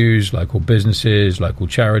local issues, local businesses, local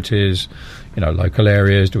charities, local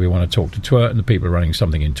areas. Do we want to talk to Twerton, the people running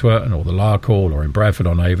something in Twerton or the Larkhall or in Bradford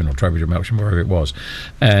on Avon or Trowbridge or Melksham, wherever it was.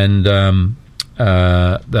 And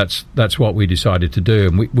that's what we decided to do,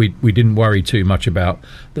 and we didn't worry too much about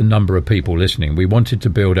the number of people listening. We wanted to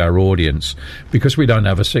build our audience because we don't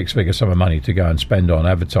have a six-figure sum of money to go and spend on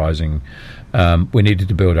advertising. We needed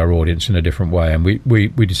to build our audience in a different way, and we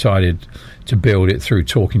decided to build it through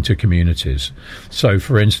talking to communities. So,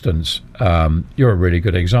 for instance, you're a really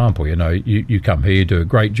good example. You come here, you do a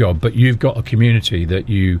great job, but you've got a community that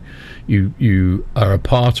you are a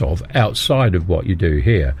part of outside of what you do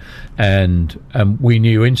here, and we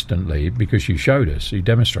knew instantly because you showed us, you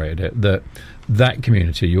demonstrated it, that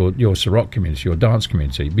community, your Ciroc community, your dance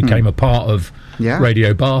community, became a part of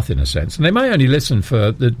Radio Bath in a sense. And they may only listen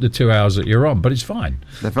for the 2 hours that you're on, but it's fine.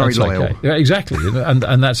 They're very loyal. Okay. Yeah, exactly,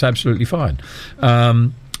 and that's absolutely fine.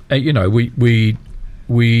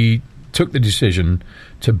 We took the decision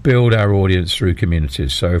to build our audience through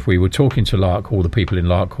communities. So if we were talking to Larkhall, the people in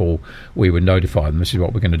Larkhall, we would notify them, this is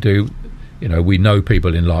what we're going to do. You know, we know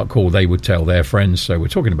people in Larkhall, they would tell their friends, so we're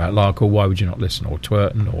talking about Larkhall, why would you not listen? Or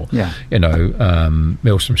Twerton, or, you know,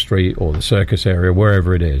 Milsom Street, or the Circus area,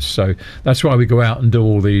 wherever it is. So that's why we go out and do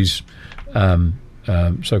all these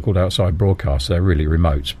so-called outside broadcasts. They're really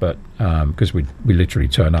remote, but because we literally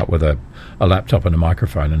turn up with a laptop and a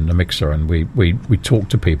microphone and a mixer, and we talk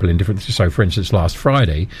to people in different. So, for instance, last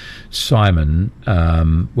Friday, Simon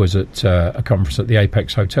was at a conference at the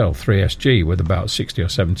Apex Hotel, 3SG, with about 60 or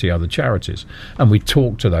 70 other charities, and we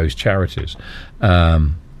talked to those charities,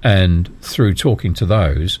 and through talking to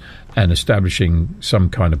those and establishing some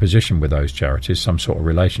kind of position with those charities, some sort of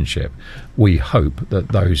relationship, we hope that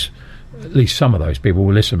those, at least some of those people,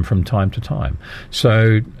 will listen from time to time.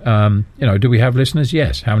 So, you know, do we have listeners?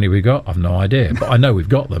 Yes. How many we got? I've no idea, but I know we've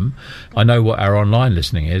got them. I know what our online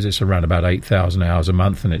listening is. It's around about 8,000 hours a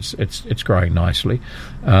month, and it's growing nicely.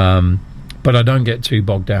 But I don't get too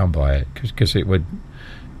bogged down by it because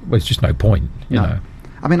it's just no point, you know.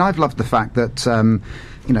 I mean, I've loved the fact that,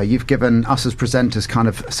 you know, you've given us as presenters kind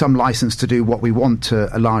of some license to do what we want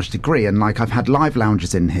to a large degree. And like, I've had live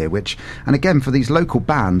lounges in here, which, and again, for these local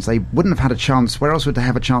bands, they wouldn't have had a chance. Where else would they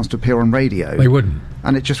have a chance to appear on radio? They wouldn't.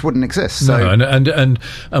 And it just wouldn't exist. So. No,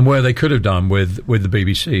 and where they could have done with the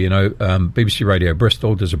BBC, you know, BBC Radio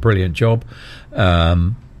Bristol does a brilliant job.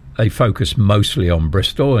 They focus mostly on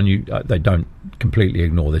Bristol, and they don't completely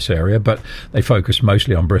ignore this area, but they focus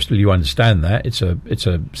mostly on Bristol. You understand that it's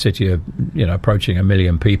a city of, you know, approaching 1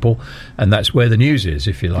 million people, and that's where the news is,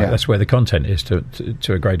 if you like. That's where the content is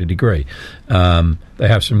to a greater degree. They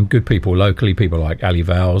have some good people locally, people like Ali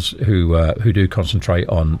Vowles, who do concentrate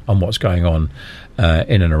on what's going on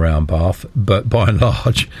in and around Bath, but by and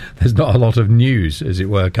large there's not a lot of news, as it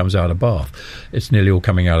were, comes out of Bath. It's nearly all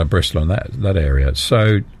coming out of Bristol and that area.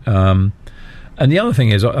 So and the other thing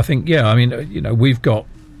is, I think, I mean, you know, we've got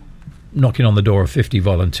knocking on the door of 50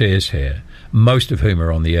 volunteers here, most of whom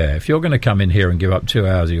are on the air. If you're going to come in here and give up 2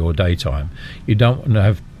 hours of your daytime, you don't want to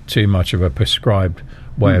have too much of a prescribed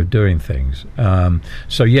way of doing things.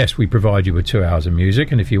 So yes, we provide you with 2 hours of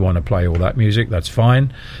music, and if you want to play all that music, that's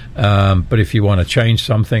fine. But if you want to change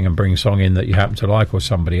something and bring a song in that you happen to like, or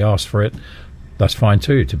somebody asks for it, that's fine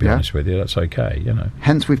too, to be honest with you. That's okay, you know.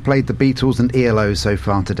 Hence, we've played the Beatles and ELO so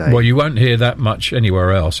far today. Well, you won't hear that much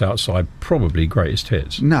anywhere else outside probably Greatest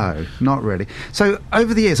Hits. No, not really. So,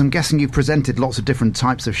 over the years, I'm guessing you've presented lots of different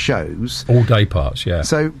types of shows. All day parts, yeah.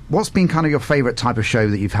 So, what's been kind of your favourite type of show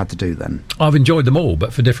that you've had to do then? I've enjoyed them all,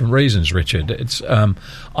 but for different reasons, Richard. It's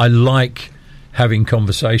I like having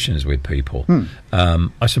conversations with people.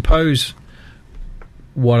 I suppose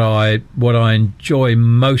what I enjoy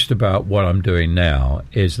most about what I'm doing now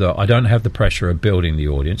is that I don't have the pressure of building the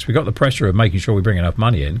audience. We've got the pressure of making sure we bring enough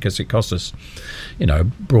money in, because it costs us, you know,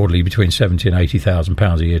 broadly between £70,000 and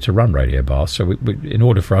 £80,000 a year to run Radio Bath. So we, in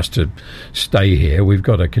order for us to stay here, we've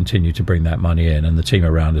got to continue to bring that money in, and the team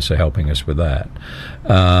around us are helping us with that.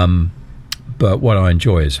 But what I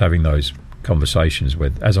enjoy is having those conversations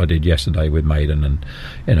with, as I did yesterday with Maiden, and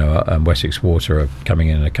you know, Wessex Water are coming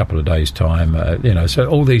in a couple of days' time. You know, so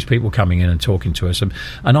all these people coming in and talking to us, and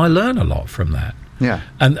I learn a lot from that. Yeah,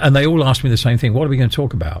 and they all ask me the same thing. What are we going to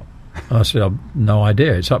talk about? And I said, I've no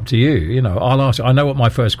idea. It's up to you. You know, I'll ask. I know what my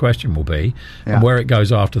first question will be, and where it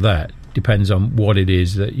goes after that depends on what it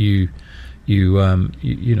is that you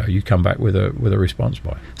come back with a response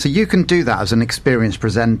by. So you can do that as an experienced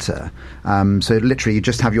presenter. So literally you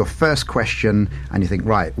just have your first question and you think,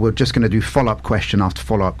 right, we're just going to do follow-up question after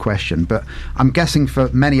follow-up question. But I'm guessing for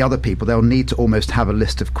many other people, they'll need to almost have a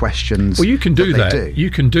list of questions. Well, you can do that. You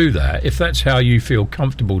can do that if that's how you feel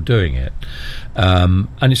comfortable doing it. And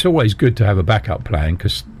it's always good to have a backup plan,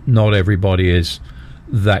 because not everybody is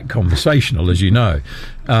that conversational, as you know.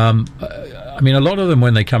 I mean, a lot of them,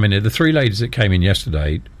 when they come in here, the three ladies that came in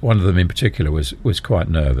yesterday, one of them in particular was quite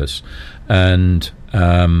nervous, and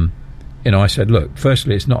you know, I said, look,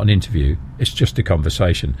 firstly, it's not an interview, it's just a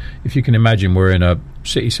conversation. If you can imagine, we're in a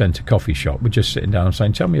city centre coffee shop, we're just sitting down and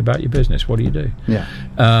saying, tell me about your business, what do you do?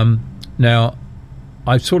 Now,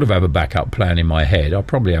 I sort of have a backup plan in my head. I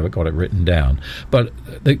probably haven't got it written down, but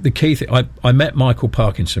the key thing, I met Michael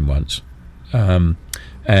Parkinson once,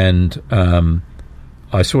 and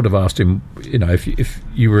I sort of asked him, you know, if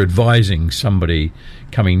you were advising somebody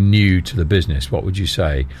coming new to the business, what would you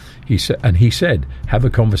say? He said, have a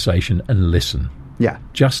conversation and listen. Yeah.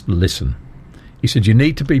 Just listen. He said, you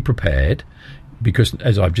need to be prepared, because,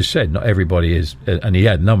 as I've just said, not everybody is, and he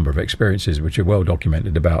had a number of experiences which are well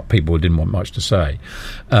documented about people who didn't want much to say,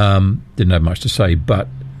 didn't have much to say, but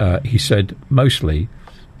he said, mostly,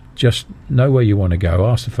 just know where you want to go,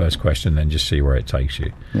 ask the first question, then just see where it takes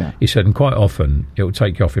you. Yeah. He said, and quite often it will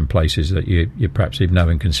take you off in places that you perhaps even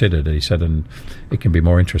haven't considered. He said, and it can be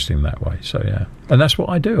more interesting that way. So yeah, and that's what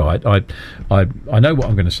I do. I know what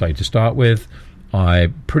I'm going to say to start with.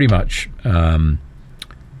 I pretty much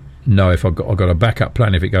know if I've got a backup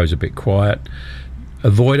plan if it goes a bit quiet.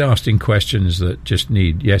 Avoid asking questions that just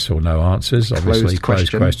need yes or no answers. Obviously,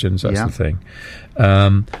 closed questions, that's the thing.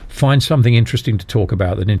 Find something interesting to talk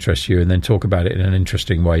about that interests you, and then talk about it in an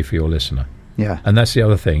interesting way for your listener. Yeah. And that's the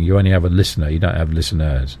other thing. You only have a listener, you don't have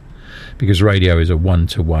listeners. Because radio is a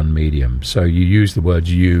one-to-one medium. So you use the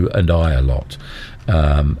words you and I a lot.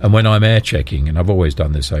 And when I'm air checking, and I've always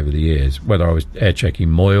done this over the years, whether I was air checking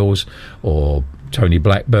Moyles or Tony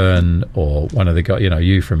Blackburn or one of the guys,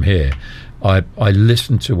 you from here, I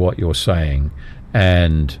listen to what you're saying,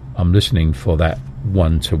 and I'm listening for that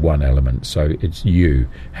one-to-one element. So it's you.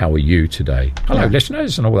 How are you today? Hello,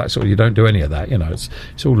 listeners, and all that sort of. You don't do any of that.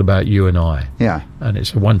 It's all about you and I. Yeah. And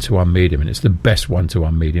it's a one-to-one medium, and it's the best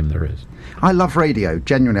one-to-one medium there is. I love radio,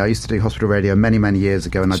 genuinely. I used to do hospital radio many, many years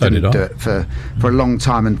ago, and I didn't do it for a long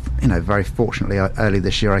time. And, very fortunately, early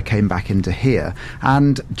this year, I came back into here.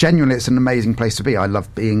 And genuinely, it's an amazing place to be. I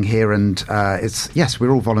love being here, and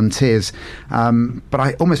we're all volunteers. But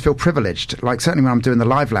I almost feel privileged. Like, certainly when I'm doing the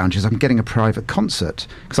live lounges, I'm getting a private concert,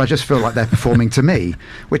 because I just feel like they're performing to me,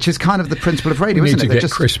 which is kind of the principle of radio, isn't it? We need to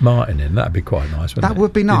get Chris Martin in. That'd be quite nice, wouldn't it? That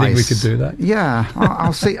would be nice. Do you think we could do that? Yeah,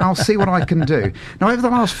 I'll see what I can do. Now, over the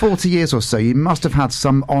last 40 years or so, you must have had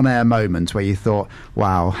some on-air moment where you thought,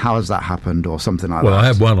 wow, how has that happened, or something like that. Well, I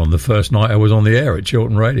had one on the first night I was on the air at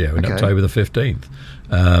Chiltern Radio in October the 15th.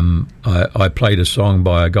 I played a song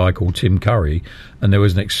by a guy called Tim Curry, and there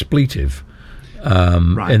was an expletive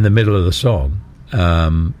in the middle of the song,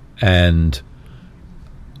 and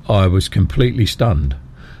I was completely stunned,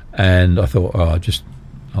 and I thought,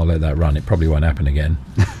 I'll let that run. It probably won't happen again.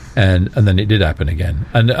 and then it did happen again.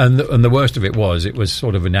 And the worst of it was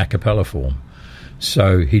sort of in a cappella form.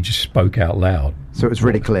 So he just spoke out loud. So it was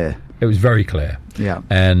really clear. It was very clear. Yeah.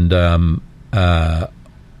 And I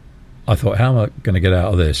thought, how am I going to get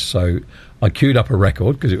out of this? So I queued up a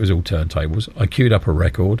record, because it was all turntables. I queued up a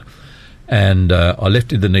record, and I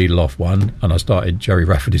lifted the needle off one, and I started Jerry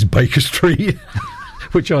Rafferty's Baker Street,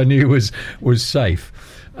 which I knew was safe.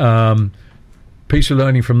 Piece of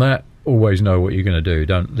learning from that: always know what you're going to do.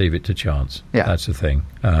 Don't leave it to chance. Yeah. That's the thing.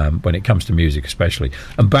 When it comes to music, especially.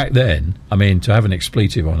 And back then, to have an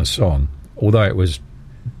expletive on a song, although it was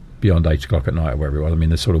beyond 8 o'clock at night or wherever it was,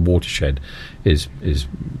 the sort of watershed is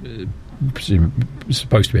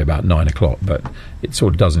supposed to be about 9 o'clock, but it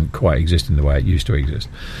sort of doesn't quite exist in the way it used to exist.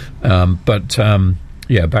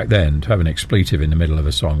 Back then, to have an expletive in the middle of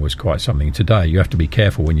a song was quite something. Today, you have to be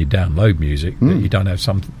careful when you download music that you don't have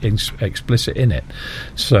something explicit in it.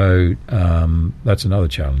 So that's another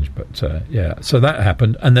challenge. But so that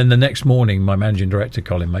happened. And then the next morning, my managing director,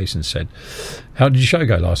 Colin Mason, said, "How did your show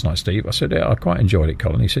go last night, Steve?" I said, "Yeah, I quite enjoyed it,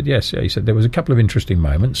 Colin." He said, "Yes." Yeah. He said, "There was a couple of interesting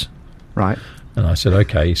moments." Right. And I said,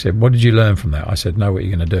 okay. He said, what did you learn from that? I said, know what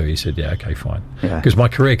you're going to do. He said, yeah, okay, fine. Because my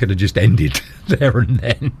career could have just ended there and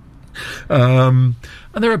then. And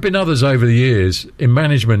there have been others over the years. In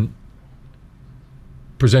management,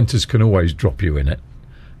 presenters can always drop you in it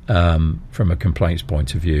from a complaints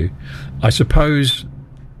point of view. I suppose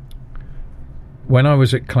when I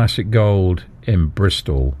was at Classic Gold in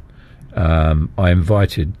Bristol, I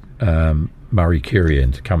invited Murray Curie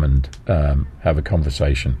in to come and have a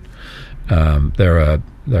conversation. They're a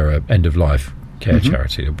end-of-life care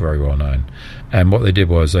charity. They're very well known. And what they did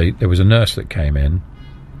was there was a nurse that came in,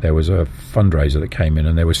 there was a fundraiser that came in,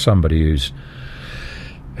 and there was somebody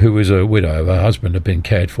who was a widow. Her husband had been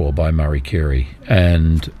cared for by Murray Curie.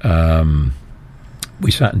 And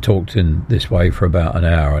we sat and talked in this way for about an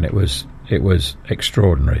hour, and it was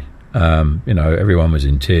extraordinary. Everyone was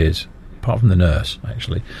in tears, apart from the nurse,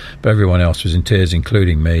 actually. But everyone else was in tears,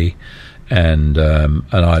 including me. And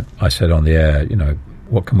I said on the air,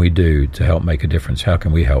 what can we do to help make a difference? How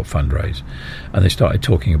can we help fundraise? And they started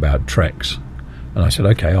talking about treks. And I said,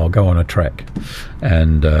 okay, I'll go on a trek.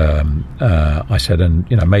 And I said,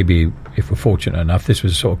 maybe if we're fortunate enough, this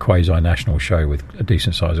was a sort of quasi-national show with a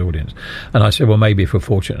decent-sized audience. And I said, well, maybe if we're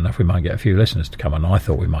fortunate enough, we might get a few listeners to come on. I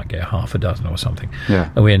thought we might get half a dozen or something.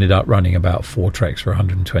 Yeah. And we ended up running about 4 treks for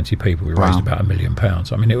 120 people. We raised about £1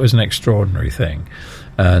 million. It was an extraordinary thing.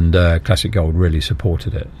 And Classic Gold really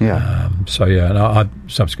supported it. Yeah. And I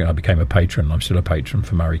subsequently I became a patron. I'm still a patron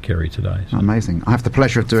for Murray Curie today. So. Amazing. I have the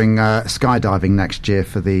pleasure of doing skydiving next year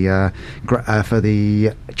for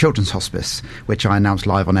the Children's Hospice, which I announced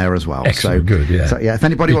live on air as well. Excellent, good, yeah. So yeah, if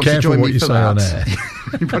anybody wants to join me for that,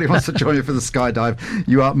 if anybody wants to join me for the skydive,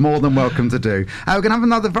 you are more than welcome to do. We're going to have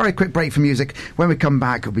another very quick break for music. When we come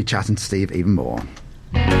back, we'll be chatting to Steve even more.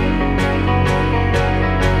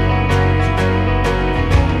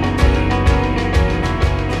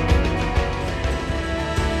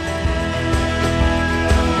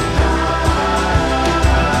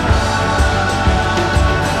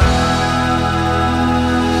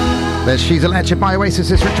 There's She's Electric by Oasis.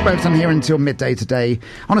 It's Richard Beauvoisin here until midday today.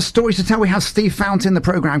 On A Story to Tell, we have Steve Fountain, the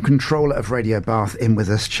programme controller of Radio Bath, in with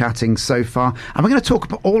us chatting so far. And we're going to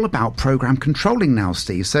talk all about programme controlling now,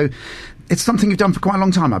 Steve. So it's something you've done for quite a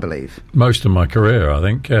long time, I believe. Most of my career, I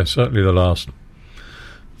think. Yeah, certainly the last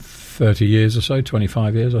 30 years or so,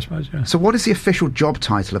 25 years, I suppose, yeah. So what is the official job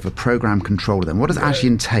title of a programme controller then? What does it actually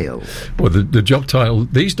entail? Well, the job title,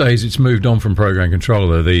 these days it's moved on from programme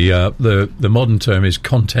controller. The modern term is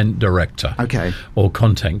content director. Okay. Or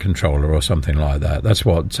content controller or something like that. That's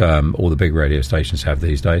what all the big radio stations have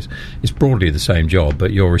these days. It's broadly the same job,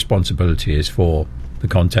 but your responsibility is for the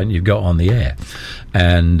content you've got on the air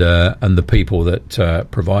and the people that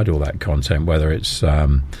provide all that content, whether it's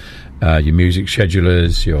your music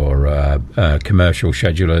schedulers, your commercial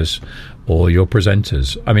schedulers, or your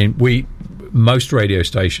presenters. I mean, most radio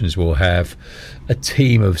stations will have a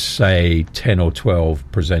team of, say, 10 or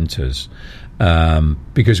 12 presenters.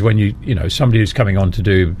 Because when somebody who's coming on to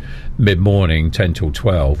do mid-morning 10 till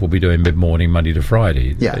 12 will be doing mid-morning Monday to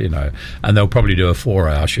Friday, and they'll probably do a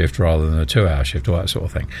 4-hour shift rather than a 2-hour shift or that sort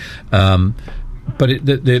of thing. But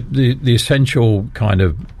the essential kind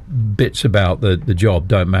of bits about the job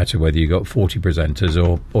don't matter whether you've got 40 presenters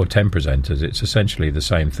or 10 presenters. It's essentially the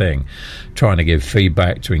same thing, trying to give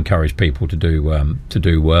feedback to encourage people to do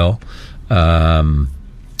well,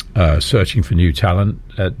 searching for new talent.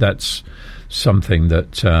 That's something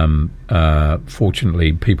that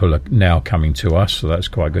fortunately people are now coming to us, so that's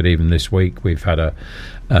quite good. Even this week we've had a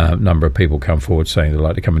number of people come forward saying they'd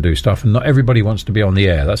like to come and do stuff, and not everybody wants to be on the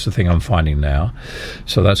air. That's the thing I'm finding now,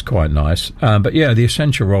 so that's quite nice. But yeah, the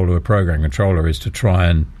essential role of a program controller is to try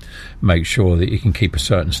and make sure that you can keep a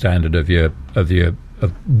certain standard of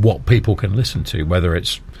what people can listen to, whether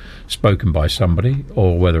it's spoken by somebody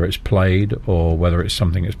or whether it's played or whether it's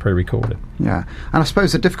something that's pre-recorded. Yeah, and I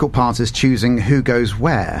suppose the difficult part is choosing who goes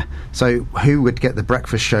where. So who would get the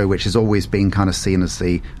breakfast show, which has always been kind of seen as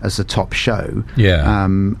the top show. Yeah.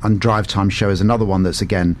 And Drive Time show is another one that's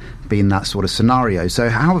again been that sort of scenario. So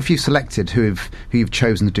how have you selected who you've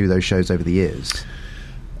chosen to do those shows over the years?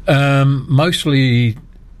 Mostly.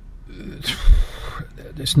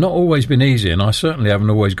 It's not always been easy, and I certainly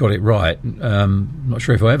haven't always got it right. Not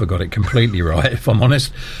sure if I ever got it completely right, if I'm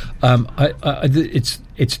honest.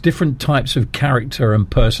 It's different types of character and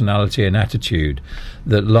personality and attitude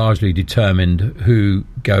that largely determined who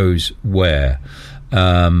goes where. For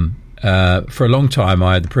a long time,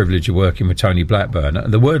 I had the privilege of working with Tony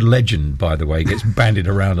Blackburn. The word legend, by the way, gets bandied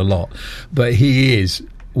around a lot, but he is,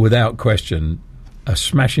 without question, a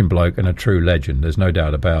smashing bloke and a true legend. There's no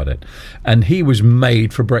doubt about it. And he was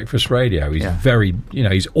made for breakfast radio. He's very,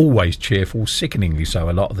 he's always cheerful, sickeningly so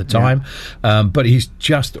a lot of the time. Yeah. But he's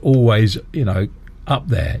just always, up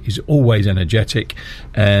there. He's always energetic,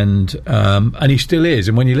 and he still is.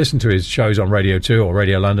 And when you listen to his shows on Radio 2 or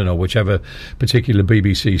Radio London or whichever particular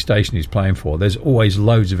BBC station he's playing for, there's always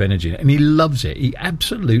loads of energy, and he loves it. He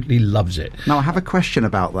absolutely loves it. Now, I have a question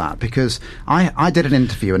about that, because I did an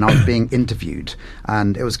interview, and I was being interviewed,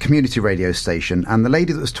 and it was a community radio station, and the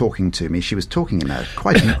lady that was talking to me, she was talking in a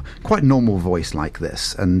quite normal voice like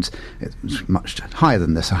this, and it was much higher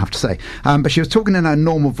than this, I have to say. But she was talking in her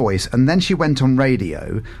normal voice, and then she went on radio,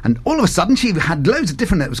 and all of a sudden she had loads of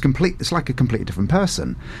different. It's like a completely different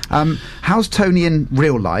person. How's Tony in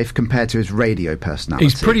real life compared to his radio personality?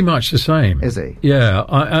 He's pretty much the same. Is he? Yeah,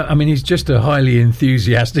 I mean, he's just a highly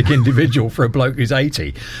enthusiastic individual for a bloke who's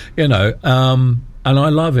 80, and I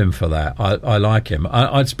love him for that. I like him.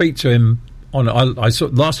 I'd speak to him.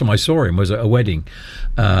 Last time I saw him was at a wedding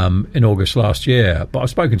in August last year, but I've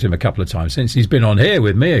spoken to him a couple of times since. He's been on here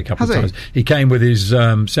with me a couple of times. He came with his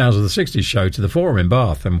Sounds of the 60s show to the Forum in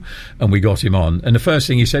Bath, and we got him on. And the first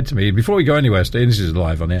thing he said to me, before we go anywhere, Steve, this is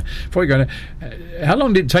live on here, before we go anywhere, how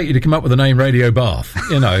long did it take you to come up with the name Radio Bath?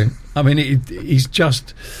 I mean, he's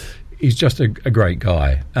just a great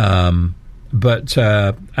guy. But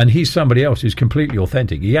and he's somebody else who's completely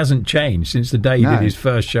authentic. He hasn't changed since the day he did his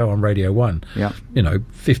first show on Radio 1. Yeah.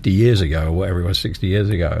 50 years ago or whatever it was, 60 years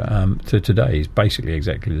ago to today. He's basically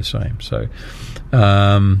exactly the same. So,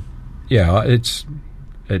 it's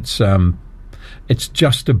It's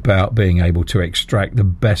just about being able to extract the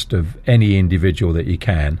best of any individual that you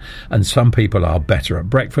can. And some people are better at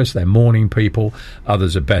breakfast, they're morning people.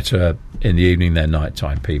 Others are better in the evening, they're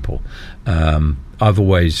nighttime people. I've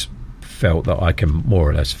always felt that I can more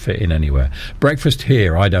or less fit in anywhere. Breakfast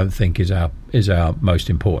here, I don't think is our most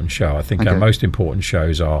important show. I think our most important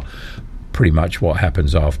shows are pretty much what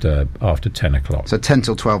happens after 10 o'clock. So 10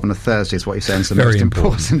 till 12 on a Thursday is what you're saying is the most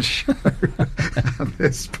important show at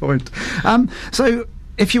this point. So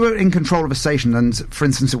if you were in control of a station and, for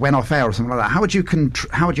instance, it went off air or something like that, how would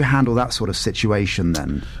you handle that sort of situation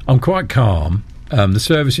then? I'm quite calm. The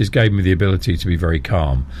services gave me the ability to be very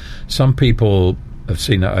calm. Some people have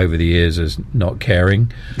seen that over the years as not caring.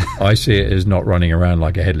 I see it as not running around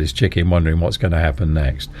like a headless chicken wondering what's going to happen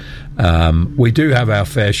next. We do have our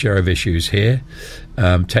fair share of issues here,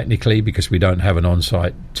 technically, because we don't have an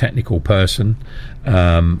on-site technical person,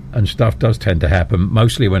 and stuff does tend to happen,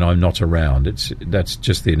 mostly when I'm not around. That's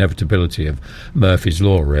just the inevitability of Murphy's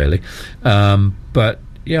Law, really. But,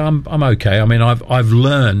 yeah, I'm okay. I mean, I've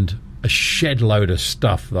learned a shed load of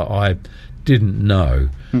stuff that I didn't know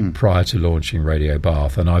prior to launching Radio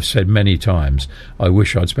Bath, and I've said many times I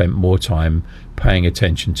wish I'd spent more time paying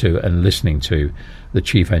attention to and listening to the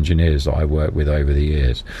chief engineers that I worked with over the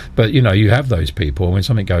years. But you have those people, when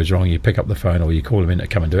something goes wrong you pick up the phone or you call them in to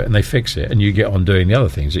come and do it, and they fix it, and you get on doing the other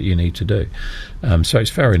things that you need to do. So it's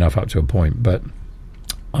fair enough up to a point, but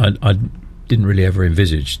I didn't really ever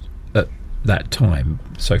envisage at that time,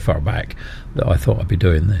 so far back, that I thought I'd be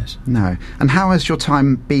doing this. No. And how has your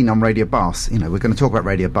time been on Radio Bath? We're going to talk about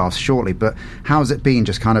Radio Bath shortly, but how has it been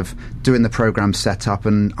just kind of doing the programme set up,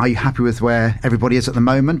 and are you happy with where everybody is at the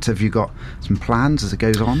moment? Have you got some plans as it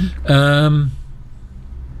goes on?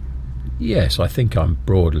 Yes, I think I'm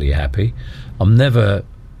broadly happy. I'm never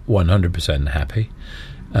 100% happy.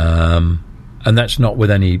 And that's not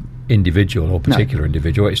with any individual or particular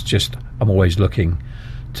individual. It's just I'm always looking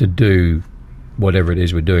to do whatever it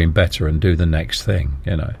is we're doing better and do the next thing,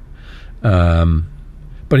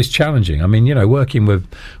 but it's challenging. I mean, working with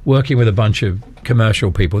a bunch of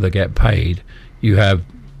commercial people that get paid, you have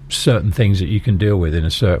certain things that you can deal with in a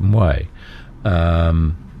certain way.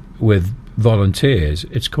 With volunteers,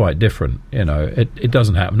 it's quite different. It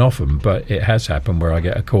doesn't happen often, but it has happened where I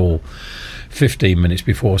get a call 15 minutes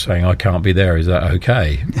before saying I can't be there. Is that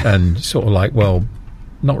okay? And sort of like, well,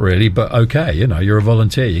 not really, but okay, you're a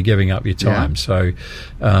volunteer, you're giving up your time. So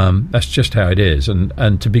that's just how it is.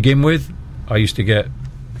 And to begin with, I used to get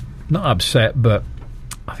not upset, but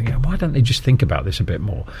I think, why don't they just think about this a bit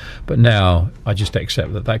more? But now I just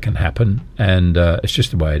accept that can happen, and it's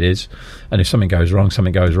just the way it is. And if something goes wrong,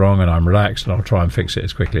 and I'm relaxed, and I'll try and fix it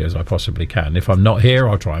as quickly as I possibly can. If I'm not here,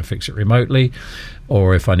 I'll try and fix it remotely,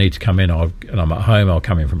 or if I need to come in and I'm at home, I'll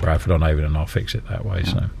come in from Bradford on Avon and I'll fix it that way.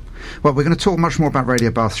 So. Well, we're going to talk much more about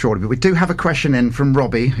Radio Bath shortly, but we do have a question in from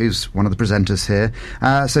Robbie, who's one of the presenters here.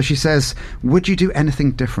 So she says, would you do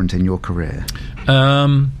anything different in your career?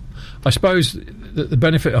 I suppose the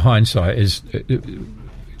benefit of hindsight is it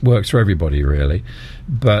works for everybody, really.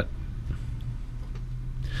 But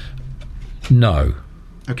no.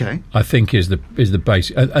 Okay. I think is the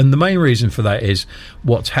basic. And the main reason for that is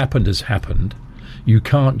what's happened has happened. You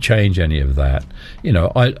can't change any of that.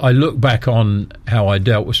 I look back on how I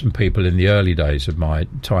dealt with some people in the early days of my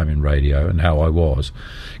time in radio and how I was,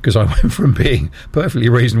 because I went from being perfectly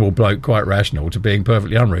reasonable bloke, quite rational, to being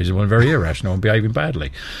perfectly unreasonable and very irrational and behaving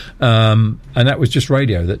badly. And that was just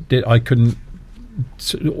radio. I couldn't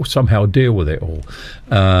somehow deal with it all.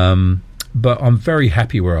 But I'm very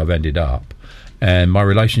happy where I've ended up. And my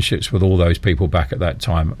relationships with all those people back at that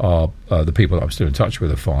time are the people that I'm still in touch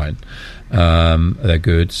with are fine. They're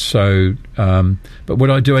good. So, but would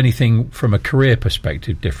I do anything from a career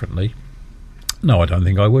perspective differently? No, I don't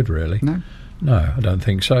think I would, really. No, I don't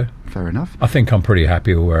think so. Fair enough. I think I'm pretty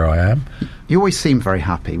happy with where I am. You always seem very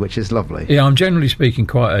happy, which is lovely. Yeah, I'm generally speaking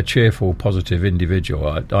quite a cheerful, positive individual.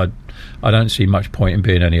 I don't see much point in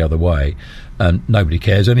being any other way. And nobody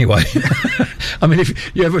cares anyway. I mean,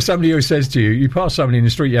 if you have somebody who says to you, you pass somebody in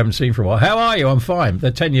the street you haven't seen for a while, how are you? I'm fine.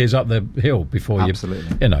 They're 10 years up the hill before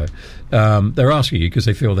Absolutely. They're asking you because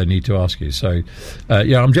they feel they need to ask you. So,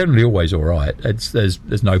 I'm generally always all right.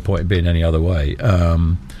 There's no point in being any other way.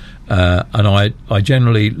 And I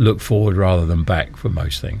generally look forward rather than back for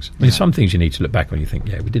most things. I mean, some things you need to look back on. You think,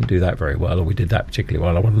 we didn't do that very well, or we did that particularly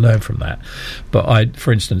well. I want to learn from that. But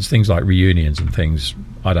for instance, things like reunions and things,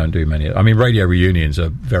 I don't do many. I mean, radio reunions are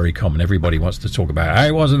very common. Everybody wants to talk about, hey,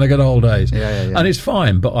 it wasn't the good old days. Yeah. And it's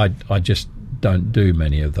fine, but I just don't do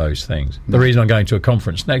many of those things. The reason I'm going to a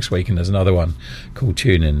conference next week, and there's another one called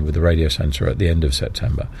Tune In with the Radio Centre at the end of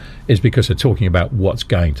September, is because they're talking about what's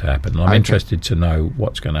going to happen. And I'm interested to know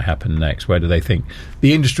what's going to happen next. Where do they think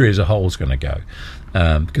the industry as a whole is going to go?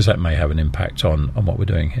 Because that may have an impact on what we're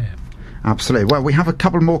doing here. Absolutely. Well, we have a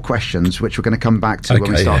couple more questions which we're going to come back to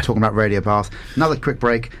when we start talking about Radio Bath. Another quick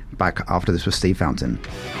break. Back after this with Steve Fountain.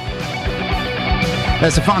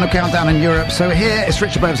 There's the final countdown in Europe. So here is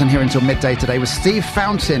Richard Beauvoisin here until midday today with Steve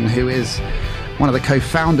Fountain, who is one of the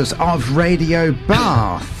co-founders of Radio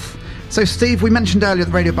Bath. So, Steve, we mentioned earlier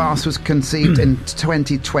that Radio Bath was conceived in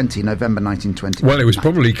 2020, November 1920. Well, it was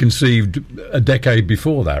probably conceived a decade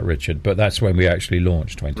before that, Richard, but that's when we actually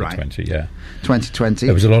launched 2020, yeah. 2020.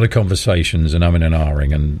 There was a lot of conversations and umming and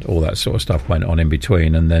ahhing and all that sort of stuff went on in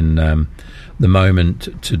between, and then the moment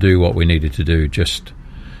to do what we needed to do just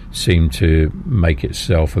seemed to make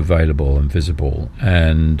itself available and visible.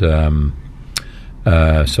 And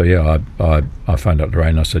I phoned up Lorraine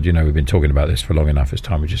and I said, we've been talking about this for long enough, it's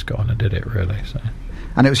time we just got on and did it, really. So.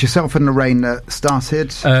 And it was yourself and Lorraine that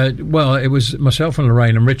started? Well, it was myself and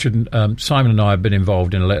Lorraine, and Richard. Simon and I have been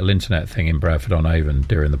involved in a little internet thing in Bradford-on-Avon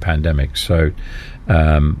during the pandemic. So,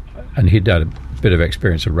 and he'd had a bit of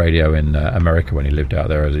experience of radio in America when he lived out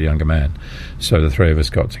there as a younger man. So the three of us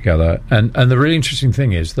got together. And the really interesting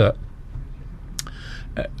thing is that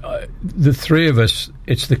the three of us,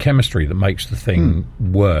 it's the chemistry that makes the thing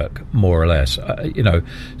work, more or less.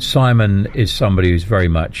 Simon is somebody who's very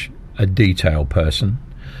much a detail person,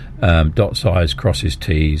 dots I's, crosses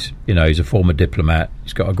T's. He's a former diplomat.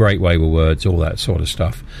 He's got a great way with words, all that sort of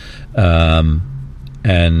stuff.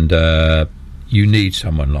 And you need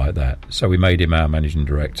someone like that. So we made him our managing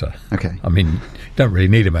director. Okay. I mean, don't really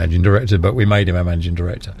need a managing director, but we made him our managing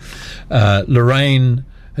director. Lorraine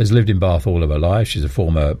has lived in Bath all of her life. She's a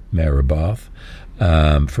former mayor of Bath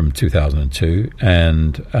from 2002,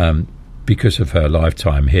 and because of her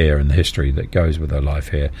lifetime here and the history that goes with her life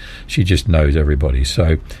here, she just knows everybody.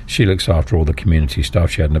 So she looks after all the community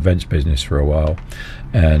stuff. She had an events business for a while,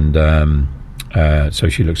 and so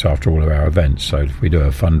she looks after all of our events. So if we do a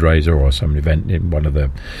fundraiser or some event in one of the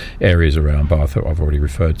areas around Bath that I've already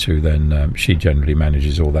referred to, then she generally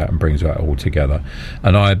manages all that and brings that all together.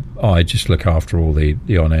 And I just look after all the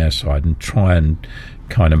on-air side and try and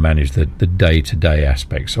kind of manage the day-to-day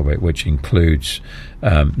aspects of it, which includes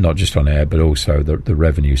not just on air but also the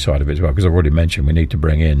revenue side of it as well, because I've already mentioned we need to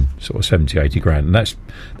bring in sort of 70-80 grand, and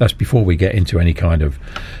that's before we get into any kind of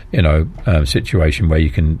situation where you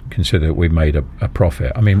can consider that we've made a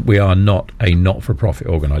profit. I mean, we are not a not-for-profit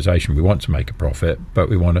organisation. We want to make a profit, but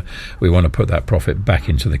we want to put that profit back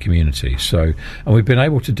into the community. So, and we've been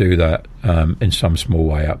able to do that in some small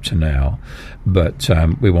way up to now, but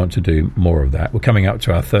we want to do more of that. We're coming up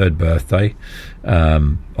to our third birthday.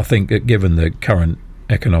 I think that given the current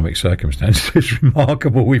economic circumstances, it's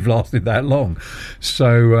remarkable we've lasted that long.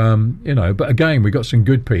 So, but again, we've got some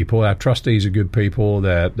good people. Our trustees are good people.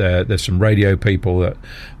 There's some radio people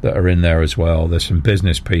that are in there as well. There's some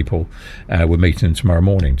business people. We're meeting them tomorrow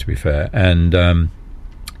morning, to be fair. And,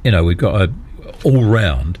 we've got all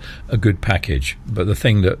round a good package. But the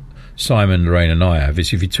thing that Simon, Lorraine and I have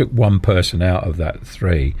is if you took one person out of that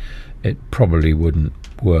three, it probably wouldn't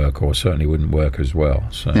work, or certainly wouldn't work as well.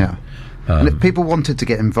 So, yeah. And if people wanted to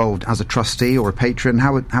get involved as a trustee or a patron,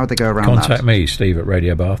 how would they go around that? Contact me,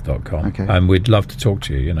 steve@radiobath.com. Okay. And we'd love to talk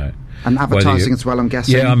to you, And advertising as well, I'm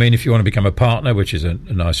guessing? Yeah, I mean, if you want to become a partner, which is a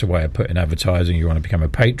nicer way of putting advertising, you want to become a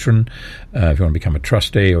patron, if you want to become a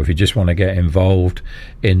trustee, or if you just want to get involved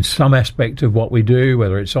in some aspect of what we do,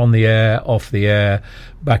 whether it's on the air, off the air,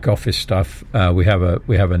 back office stuff, we have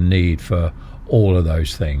a need for all of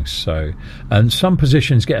those things. So, and some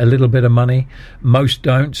positions get a little bit of money, most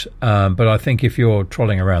don't, but I think if you're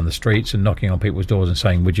trolling around the streets and knocking on people's doors and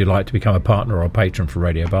saying, would you like to become a partner or a patron for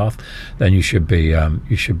Radio Bath, then you should be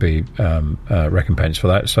recompensed for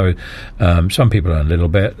that. So some people earn a little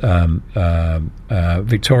bit.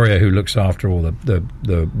 Victoria, who looks after all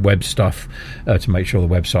the web stuff to make sure the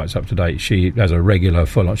website's up to date, she has a regular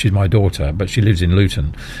full-on. She's my daughter, but she lives in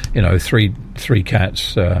Luton. Three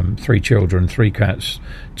cats, 3 children, 3 cats,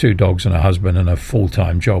 2 dogs and a husband, and a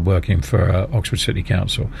full-time job working for Oxford City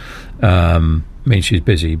Council. Means she's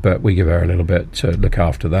busy, but we give her a little bit to look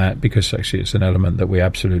after that, because actually it's an element that we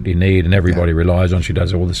absolutely need and everybody relies on. She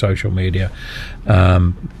does all the social media.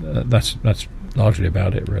 That's largely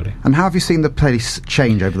about it, really. And how have you seen the place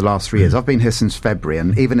change over the last 3 years? I've been here since February,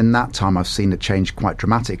 and even in that time I've seen it change quite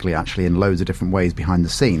dramatically, actually, in loads of different ways behind the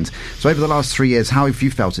scenes. So over the last 3 years, how have you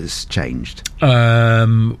felt it's changed?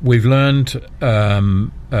 We've learned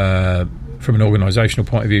from an organisational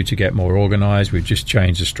point of view, to get more organised. We've just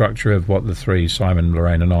changed the structure of what the three, Simon,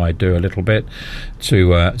 Lorraine and I, do a little bit.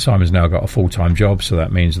 Simon's now got a full-time job, so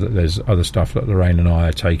that means that there's other stuff that Lorraine and I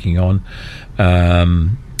are taking on.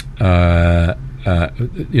 The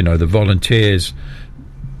volunteers,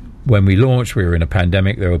 when we launched, we were in a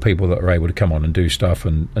pandemic. There were people that were able to come on and do stuff,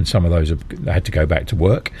 and some of those have had to go back to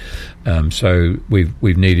work. So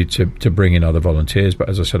we've needed to bring in other volunteers. But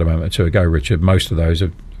as I said a moment or two ago, Richard, most of those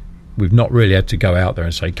we've not really had to go out there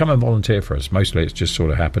and say, come and volunteer for us. Mostly it's just sort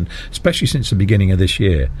of happened, especially since the beginning of this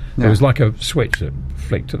year. There was like a switch that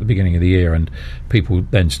flicked at the beginning of the year, and people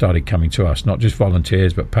then started coming to us, not just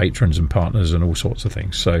volunteers, but patrons and partners and all sorts of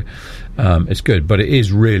things. So it's good. But it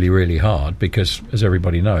is really, really hard because, as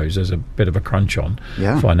everybody knows, there's a bit of a crunch on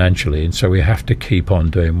financially, and so we have to keep on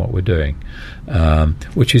doing what we're doing,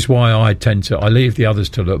 which is why I leave the others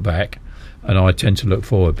to look back, and I tend to look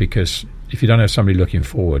forward, because if you don't have somebody looking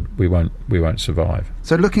forward, we won't survive.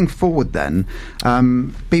 So looking forward then,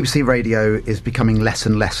 BBC Radio is becoming less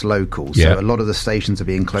and less local. So a lot of the stations are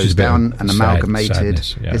being closed down and amalgamated.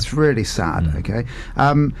 It's really sad, okay?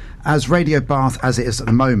 As Radio Bath, as it is at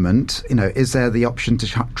the moment, is there the option to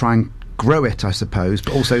try and grow it, I suppose,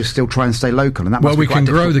 but also still try and stay local? And that we can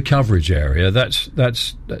grow the coverage area. That's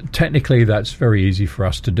technically that's very easy for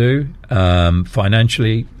us to do.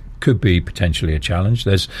 Financially, could be potentially a challenge.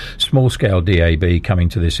 There's small-scale DAB coming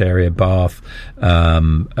to this area, Bath,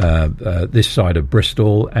 this side of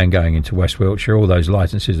Bristol, and going into West Wiltshire. All those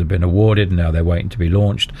licences have been awarded, and now they're waiting to be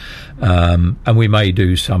launched. And we may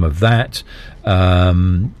do some of that.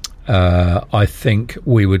 I think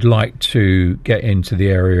we would like to get into the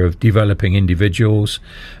area of developing individuals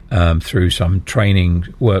through some training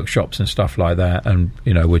workshops and stuff like that. And,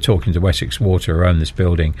 we're talking to Wessex Water, who own this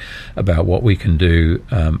building, about what we can do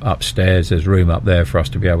upstairs. There's room up there for us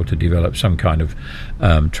to be able to develop some kind of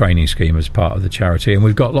training scheme as part of the charity. And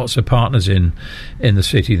we've got lots of partners in the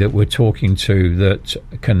city that we're talking to that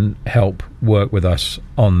can help work with us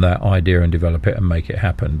on that idea and develop it and make it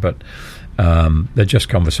happen. But they're just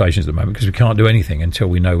conversations at the moment, because we can't do anything until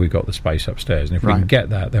we know we've got the space upstairs. And if we can get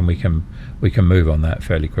that, then we can move on that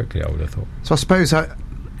fairly quickly, I would have thought. So I suppose, I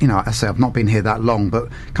say I've not been here that long, but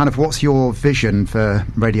kind of what's your vision for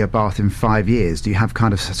Radio Bath in 5 years? Do you have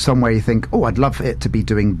kind of somewhere you think, I'd love it to be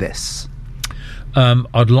doing this?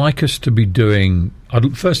 I'd like us to be doing...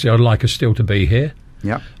 Firstly, I'd like us still to be here.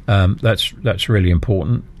 Yeah. That's really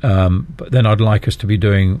important. But then I'd like us to be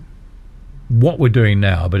doing what we're doing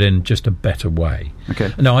now, but in just a better way.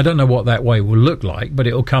 Okay. Now, I don't know what that way will look like, but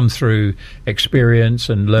it'll come through experience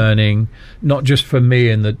and learning, not just for me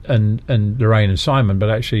and Lorraine and Simon, but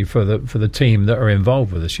actually for the team that are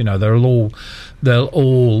involved with us. They'll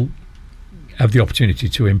all have the opportunity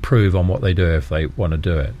to improve on what they do if they want to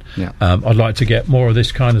do it. Yeah. I'd like to get more of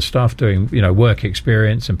this kind of stuff, doing work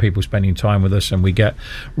experience and people spending time with us, and we get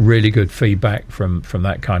really good feedback from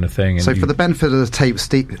that kind of thing. And so for the benefit of the tape,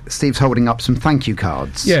 Steve's holding up some thank you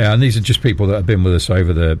cards. Yeah, and these are just people that have been with us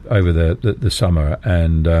over the summer,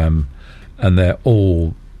 and they're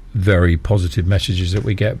all very positive messages that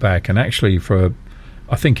we get back. And actually,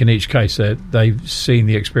 I think in each case they've seen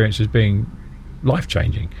the experience as being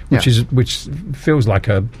life-changing, which feels like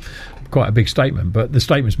quite a big statement, but the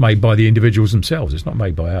statement's made by the individuals themselves. It's not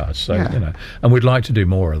made by us. So and we'd like to do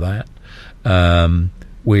more of that.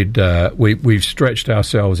 We've stretched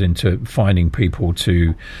ourselves into finding people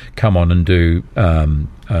to come on and do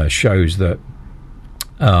shows that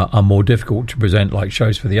are more difficult to present, like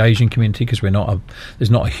shows for the Asian community, because there's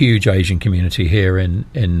not a huge Asian community here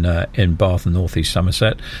in Bath and North East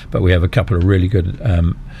Somerset, but we have a couple of really good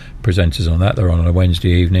presenters on that. They're on a Wednesday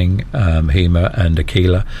evening, Hema and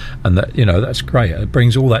Akila, and that's great. It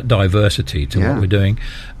brings all that diversity to what we're doing.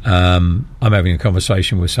 I'm having a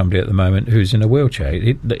conversation with somebody at the moment who's in a wheelchair.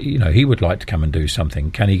 He would like to come and do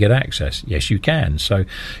something. Can he get access? Yes, you can. So,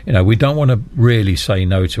 we don't want to really say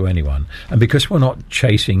no to anyone. And because we're not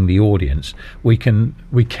chasing the audience, we can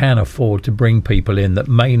afford to bring people in that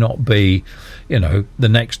may not be, the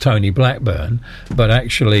next Tony Blackburn, but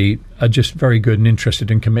actually are just very good and interested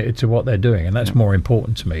and committed to what they're doing. And that's more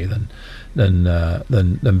important to me than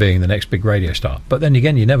being the next big radio star. But then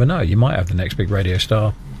again, you never know. You might have the next big radio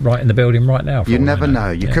star right in the building right now. You never know.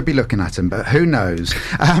 You could be looking at him, but who knows?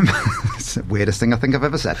 It's the weirdest thing I think I've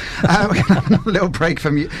ever said. We're going to have a little break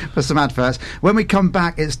for some adverts. When we come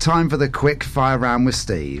back, it's time for the quick fire round with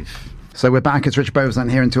Steve. So we're back. It's Richard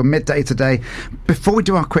Beauvoisin here until midday today. Before we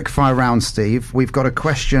do our quick fire round, Steve, we've got a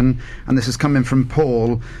question, and this is coming from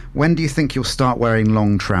Paul. When do you think you'll start wearing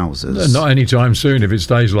long trousers? Not any time soon if it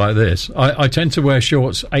stays like this. I tend to wear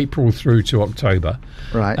shorts April through to October.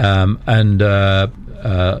 Right.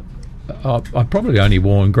 I've probably only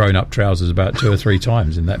worn grown-up trousers about 2 or 3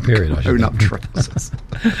 times in that period. Grown-up trousers.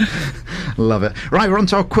 Love it. Right, we're on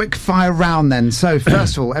to our quick fire round then. So,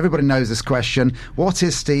 first of all, everybody knows this question. What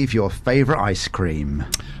is, Steve, your favourite ice cream?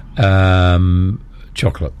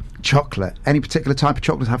 Chocolate. Chocolate. Any particular type of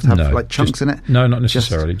chocolate have to have like chunks in it? No, not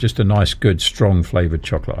necessarily. Just a nice, good, strong flavoured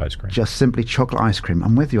chocolate ice cream. Just simply chocolate ice cream.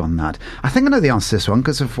 I'm with you on that. I think I know the answer to this one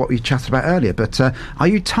because of what we chatted about earlier, but are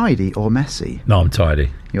you tidy or messy? No, I'm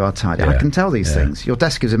tidy. You are tidy. Yeah, I can tell these things. Your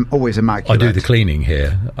desk is always immaculate. I do the cleaning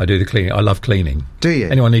here. I love cleaning. Do you?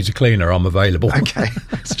 Anyone needs a cleaner, I'm available. Okay.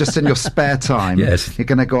 It's just in your spare time. Yes. You're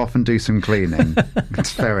going to go off and do some cleaning.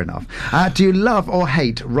 It's fair enough. Do you love or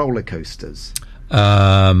hate roller coasters?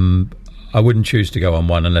 I wouldn't choose to go on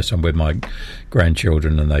one unless I'm with my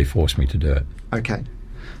grandchildren and they force me to do it. Okay.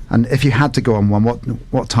 And if you had to go on one,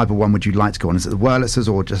 what type of one would you like to go on? Is it the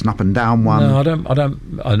Wurlitzers or just an up and down one? No, I don't.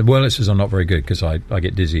 The Wurlitzers are not very good because I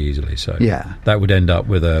get dizzy easily. So yeah, that would end up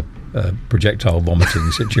with a projectile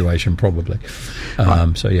vomiting situation probably.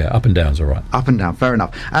 Right. So yeah, up and down's all right. Up and down, fair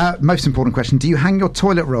enough. Most important question: do you hang your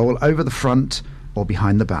toilet roll over the front or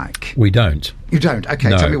behind the back? We don't. You don't? Okay,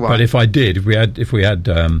 no, tell me why. But if I did, if we had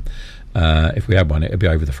one, it'd be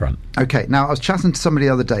over the front. Okay, now I was chatting to somebody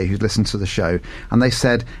the other day who listened to the show, and they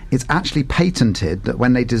said it's actually patented that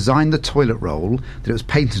when they designed the toilet roll, that it was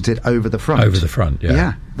patented over the front. Over the front, yeah.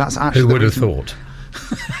 Yeah, that's actually. Who would have thought?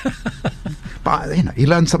 But you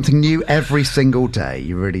learn something new every single day.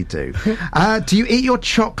 You really do. Do you eat your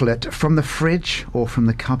chocolate from the fridge or from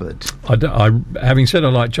the cupboard? Having said I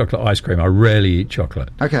like chocolate ice cream, I rarely eat chocolate.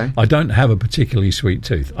 Okay. I don't have a particularly sweet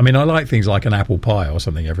tooth. I mean, I like things like an apple pie or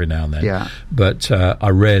something every now and then. Yeah. But I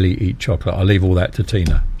rarely eat chocolate. I leave all that to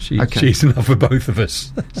Tina. She's enough for both of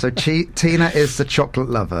us. So Tina is the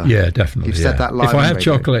chocolate lover. Yeah, definitely. You've said that live. If I have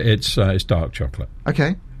radio. chocolate, it's dark chocolate.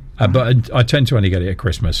 Okay. But I tend to only get it at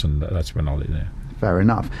Christmas, and that's when I'll eat it. Fair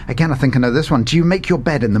enough. Again, I think I know this one. Do you make your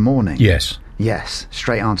bed in the morning? Yes. Yes.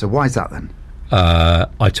 Straight answer. Why is that then?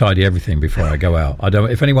 I tidy everything before I go out.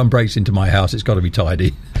 If anyone breaks into my house, it's got to be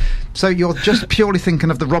tidy. So you're just purely thinking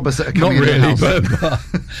of the robbers that are coming Not in really, the house?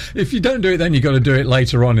 but if you don't do it, then you've got to do it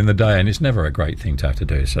later on in the day, and it's never a great thing to have to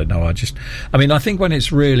do. So no, I think when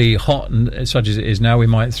it's really hot, and such as it is now, we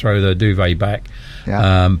might throw the duvet back.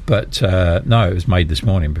 Yeah. But no, it was made this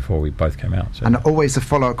morning before we both came out. So. And always the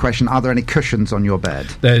follow-up question, are there any cushions on your bed?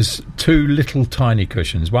 There's 2 little tiny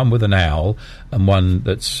cushions, one with an owl and one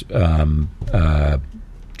that's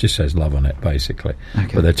just says love on it, basically.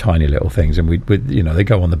 Okay. But they're tiny little things, and we they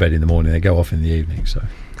go on the bed in the morning, they go off in the evening. So.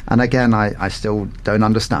 And again, I still don't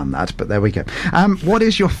understand that, but there we go. What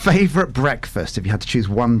is your favourite breakfast, if you had to choose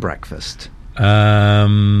one breakfast?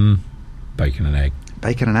 Bacon and egg.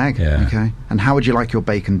 Bacon and egg? Yeah. Okay. And how would you like your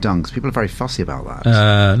bacon dunks? People are very fussy about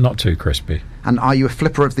that. Not too crispy. And are you a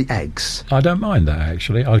flipper of the eggs? I don't mind that,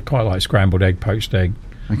 actually. I quite like scrambled egg, poached egg.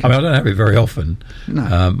 Okay. I mean, I don't have it very often.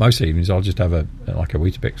 No. Most evenings I'll just have a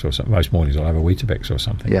Weetabix or something. Most mornings I'll have a Weetabix or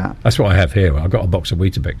something. Yeah. That's what I have here. I've got a box of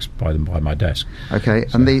Weetabix by my desk. Okay.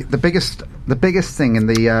 So. And the biggest thing in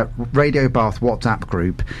the Radio Bath WhatsApp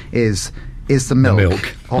group is the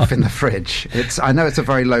milk off in the fridge. I know it's a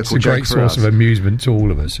very local joke for us. It's a great source of amusement to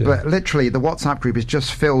all of us. Yeah. But literally, the WhatsApp group is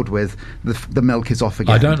just filled with the milk is off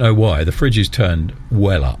again. I don't know why. The fridge is turned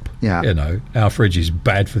well up. Yeah. Our fridge is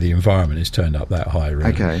bad for the environment. It's turned up that high,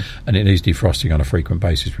 really. Okay. And it needs defrosting on a frequent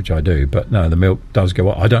basis, which I do. But no, the milk does go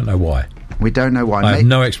up. I don't know why. We don't know why. I have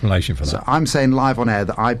no explanation for that. So I'm saying live on air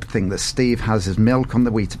that I think that Steve has his milk on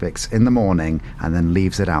the Weetabix in the morning and then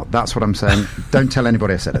leaves it out. That's what I'm saying. Don't tell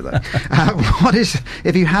anybody I said it, though.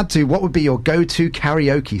 If you had to, what would be your go-to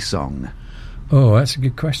karaoke song? Oh, that's a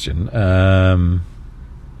good question.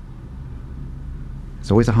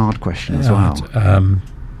 It's always a hard question as well.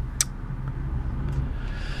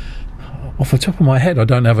 Off the top of my head, I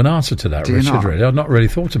don't have an answer to that, Richard. Really, I've not really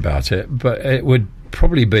thought about it, but it would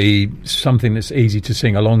probably be something that's easy to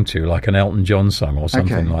sing along to, like an Elton John song or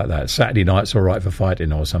something like that. Saturday Night's All Right for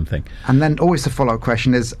Fighting or something. And then always the follow-up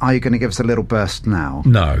question is, are you going to give us a little burst now?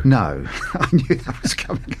 No. I knew that was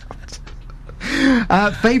coming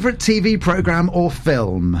out. Favourite TV programme or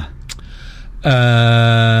film?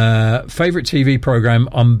 Favourite TV programme,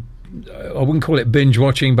 I wouldn't call it binge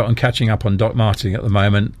watching, but I'm catching up on Doc Martin at the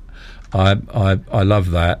moment. I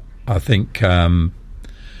love that. I think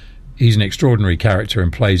he's an extraordinary character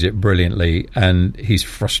and plays it brilliantly, and he's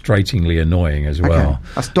frustratingly annoying as well. Okay.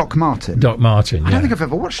 That's Doc Martin. Doc Martin. I don't think I've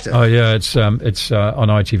ever watched it. Oh yeah, it's on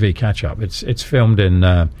ITV Catch Up. It's filmed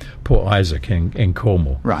in Port Isaac in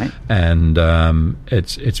Cornwall. Right. And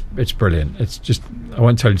it's brilliant. It's just, I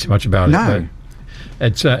won't tell you too much about it.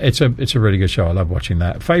 But it's a really good show. I love watching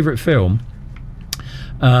that. Favourite film.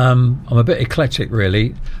 I'm a bit eclectic,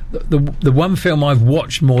 really. The one film I've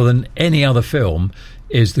watched more than any other film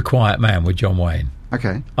is The Quiet Man with John Wayne.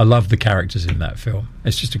 Okay. I love the characters in that film.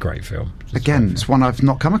 It's just a great film. It's one I've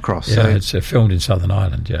not come across. Yeah, so. it's filmed in Southern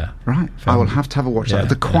Ireland, yeah. Right. I will have to have a watch of that.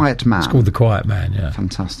 The Quiet Man. It's called The Quiet Man, yeah.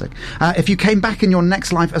 Fantastic. If you came back in your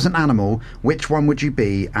next life as an animal, which one would you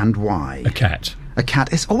be and why? A cat. A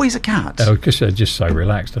cat. It's always a cat. Because they're just so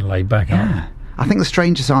relaxed and laid back, aren't they? I think the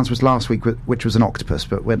strangest answer was last week, which was an octopus,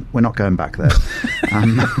 but we're not going back there.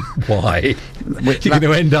 Why? You're going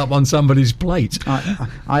to end up on somebody's plate.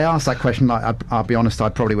 I asked that question. I'll be honest, I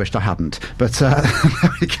probably wished I hadn't. But there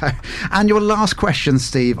we go. And your last question,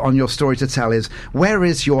 Steve, on your story to tell is, where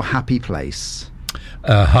is your happy place?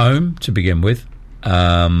 Home, to begin with.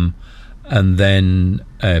 And then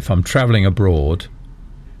if I'm travelling abroad,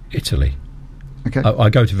 Italy. Okay. I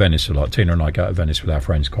go to Venice a lot. Tina and I go to Venice with our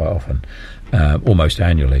friends quite often, almost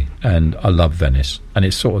annually, and I love Venice. And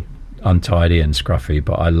it's sort of untidy and scruffy,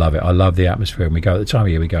 but I love it. I love the atmosphere. And we go at the time of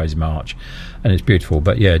year we go is March, and it's beautiful.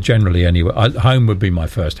 But yeah, generally anyway, home would be my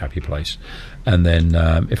first happy place, and then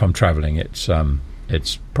if I'm travelling, it's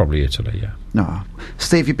probably Italy. Yeah. No,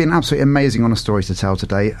 Steve, you've been absolutely amazing on A Story to Tell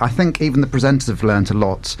today. I think even the presenters have learnt a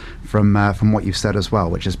lot from what you've said as well,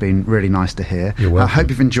 which has been really nice to hear. You're welcome. I hope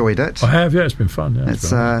you've enjoyed it. I have, yeah. It's been fun.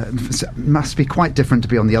 Yeah, it must be quite different to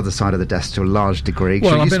be on the other side of the desk to a large degree.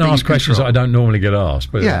 Well, I've been asked questions that I don't normally get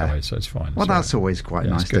asked, but anyway, so it's fine. Well, that's always quite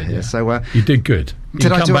nice to hear. Yeah. So you did good. You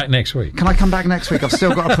can come back next week. Can I come back next week? I've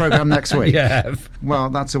still got a programme next week. Yeah. Well,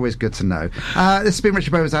 that's always good to know. This has been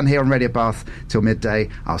Richard Beauvoisin here on Radio Bath till midday.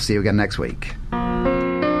 I'll see you again next week.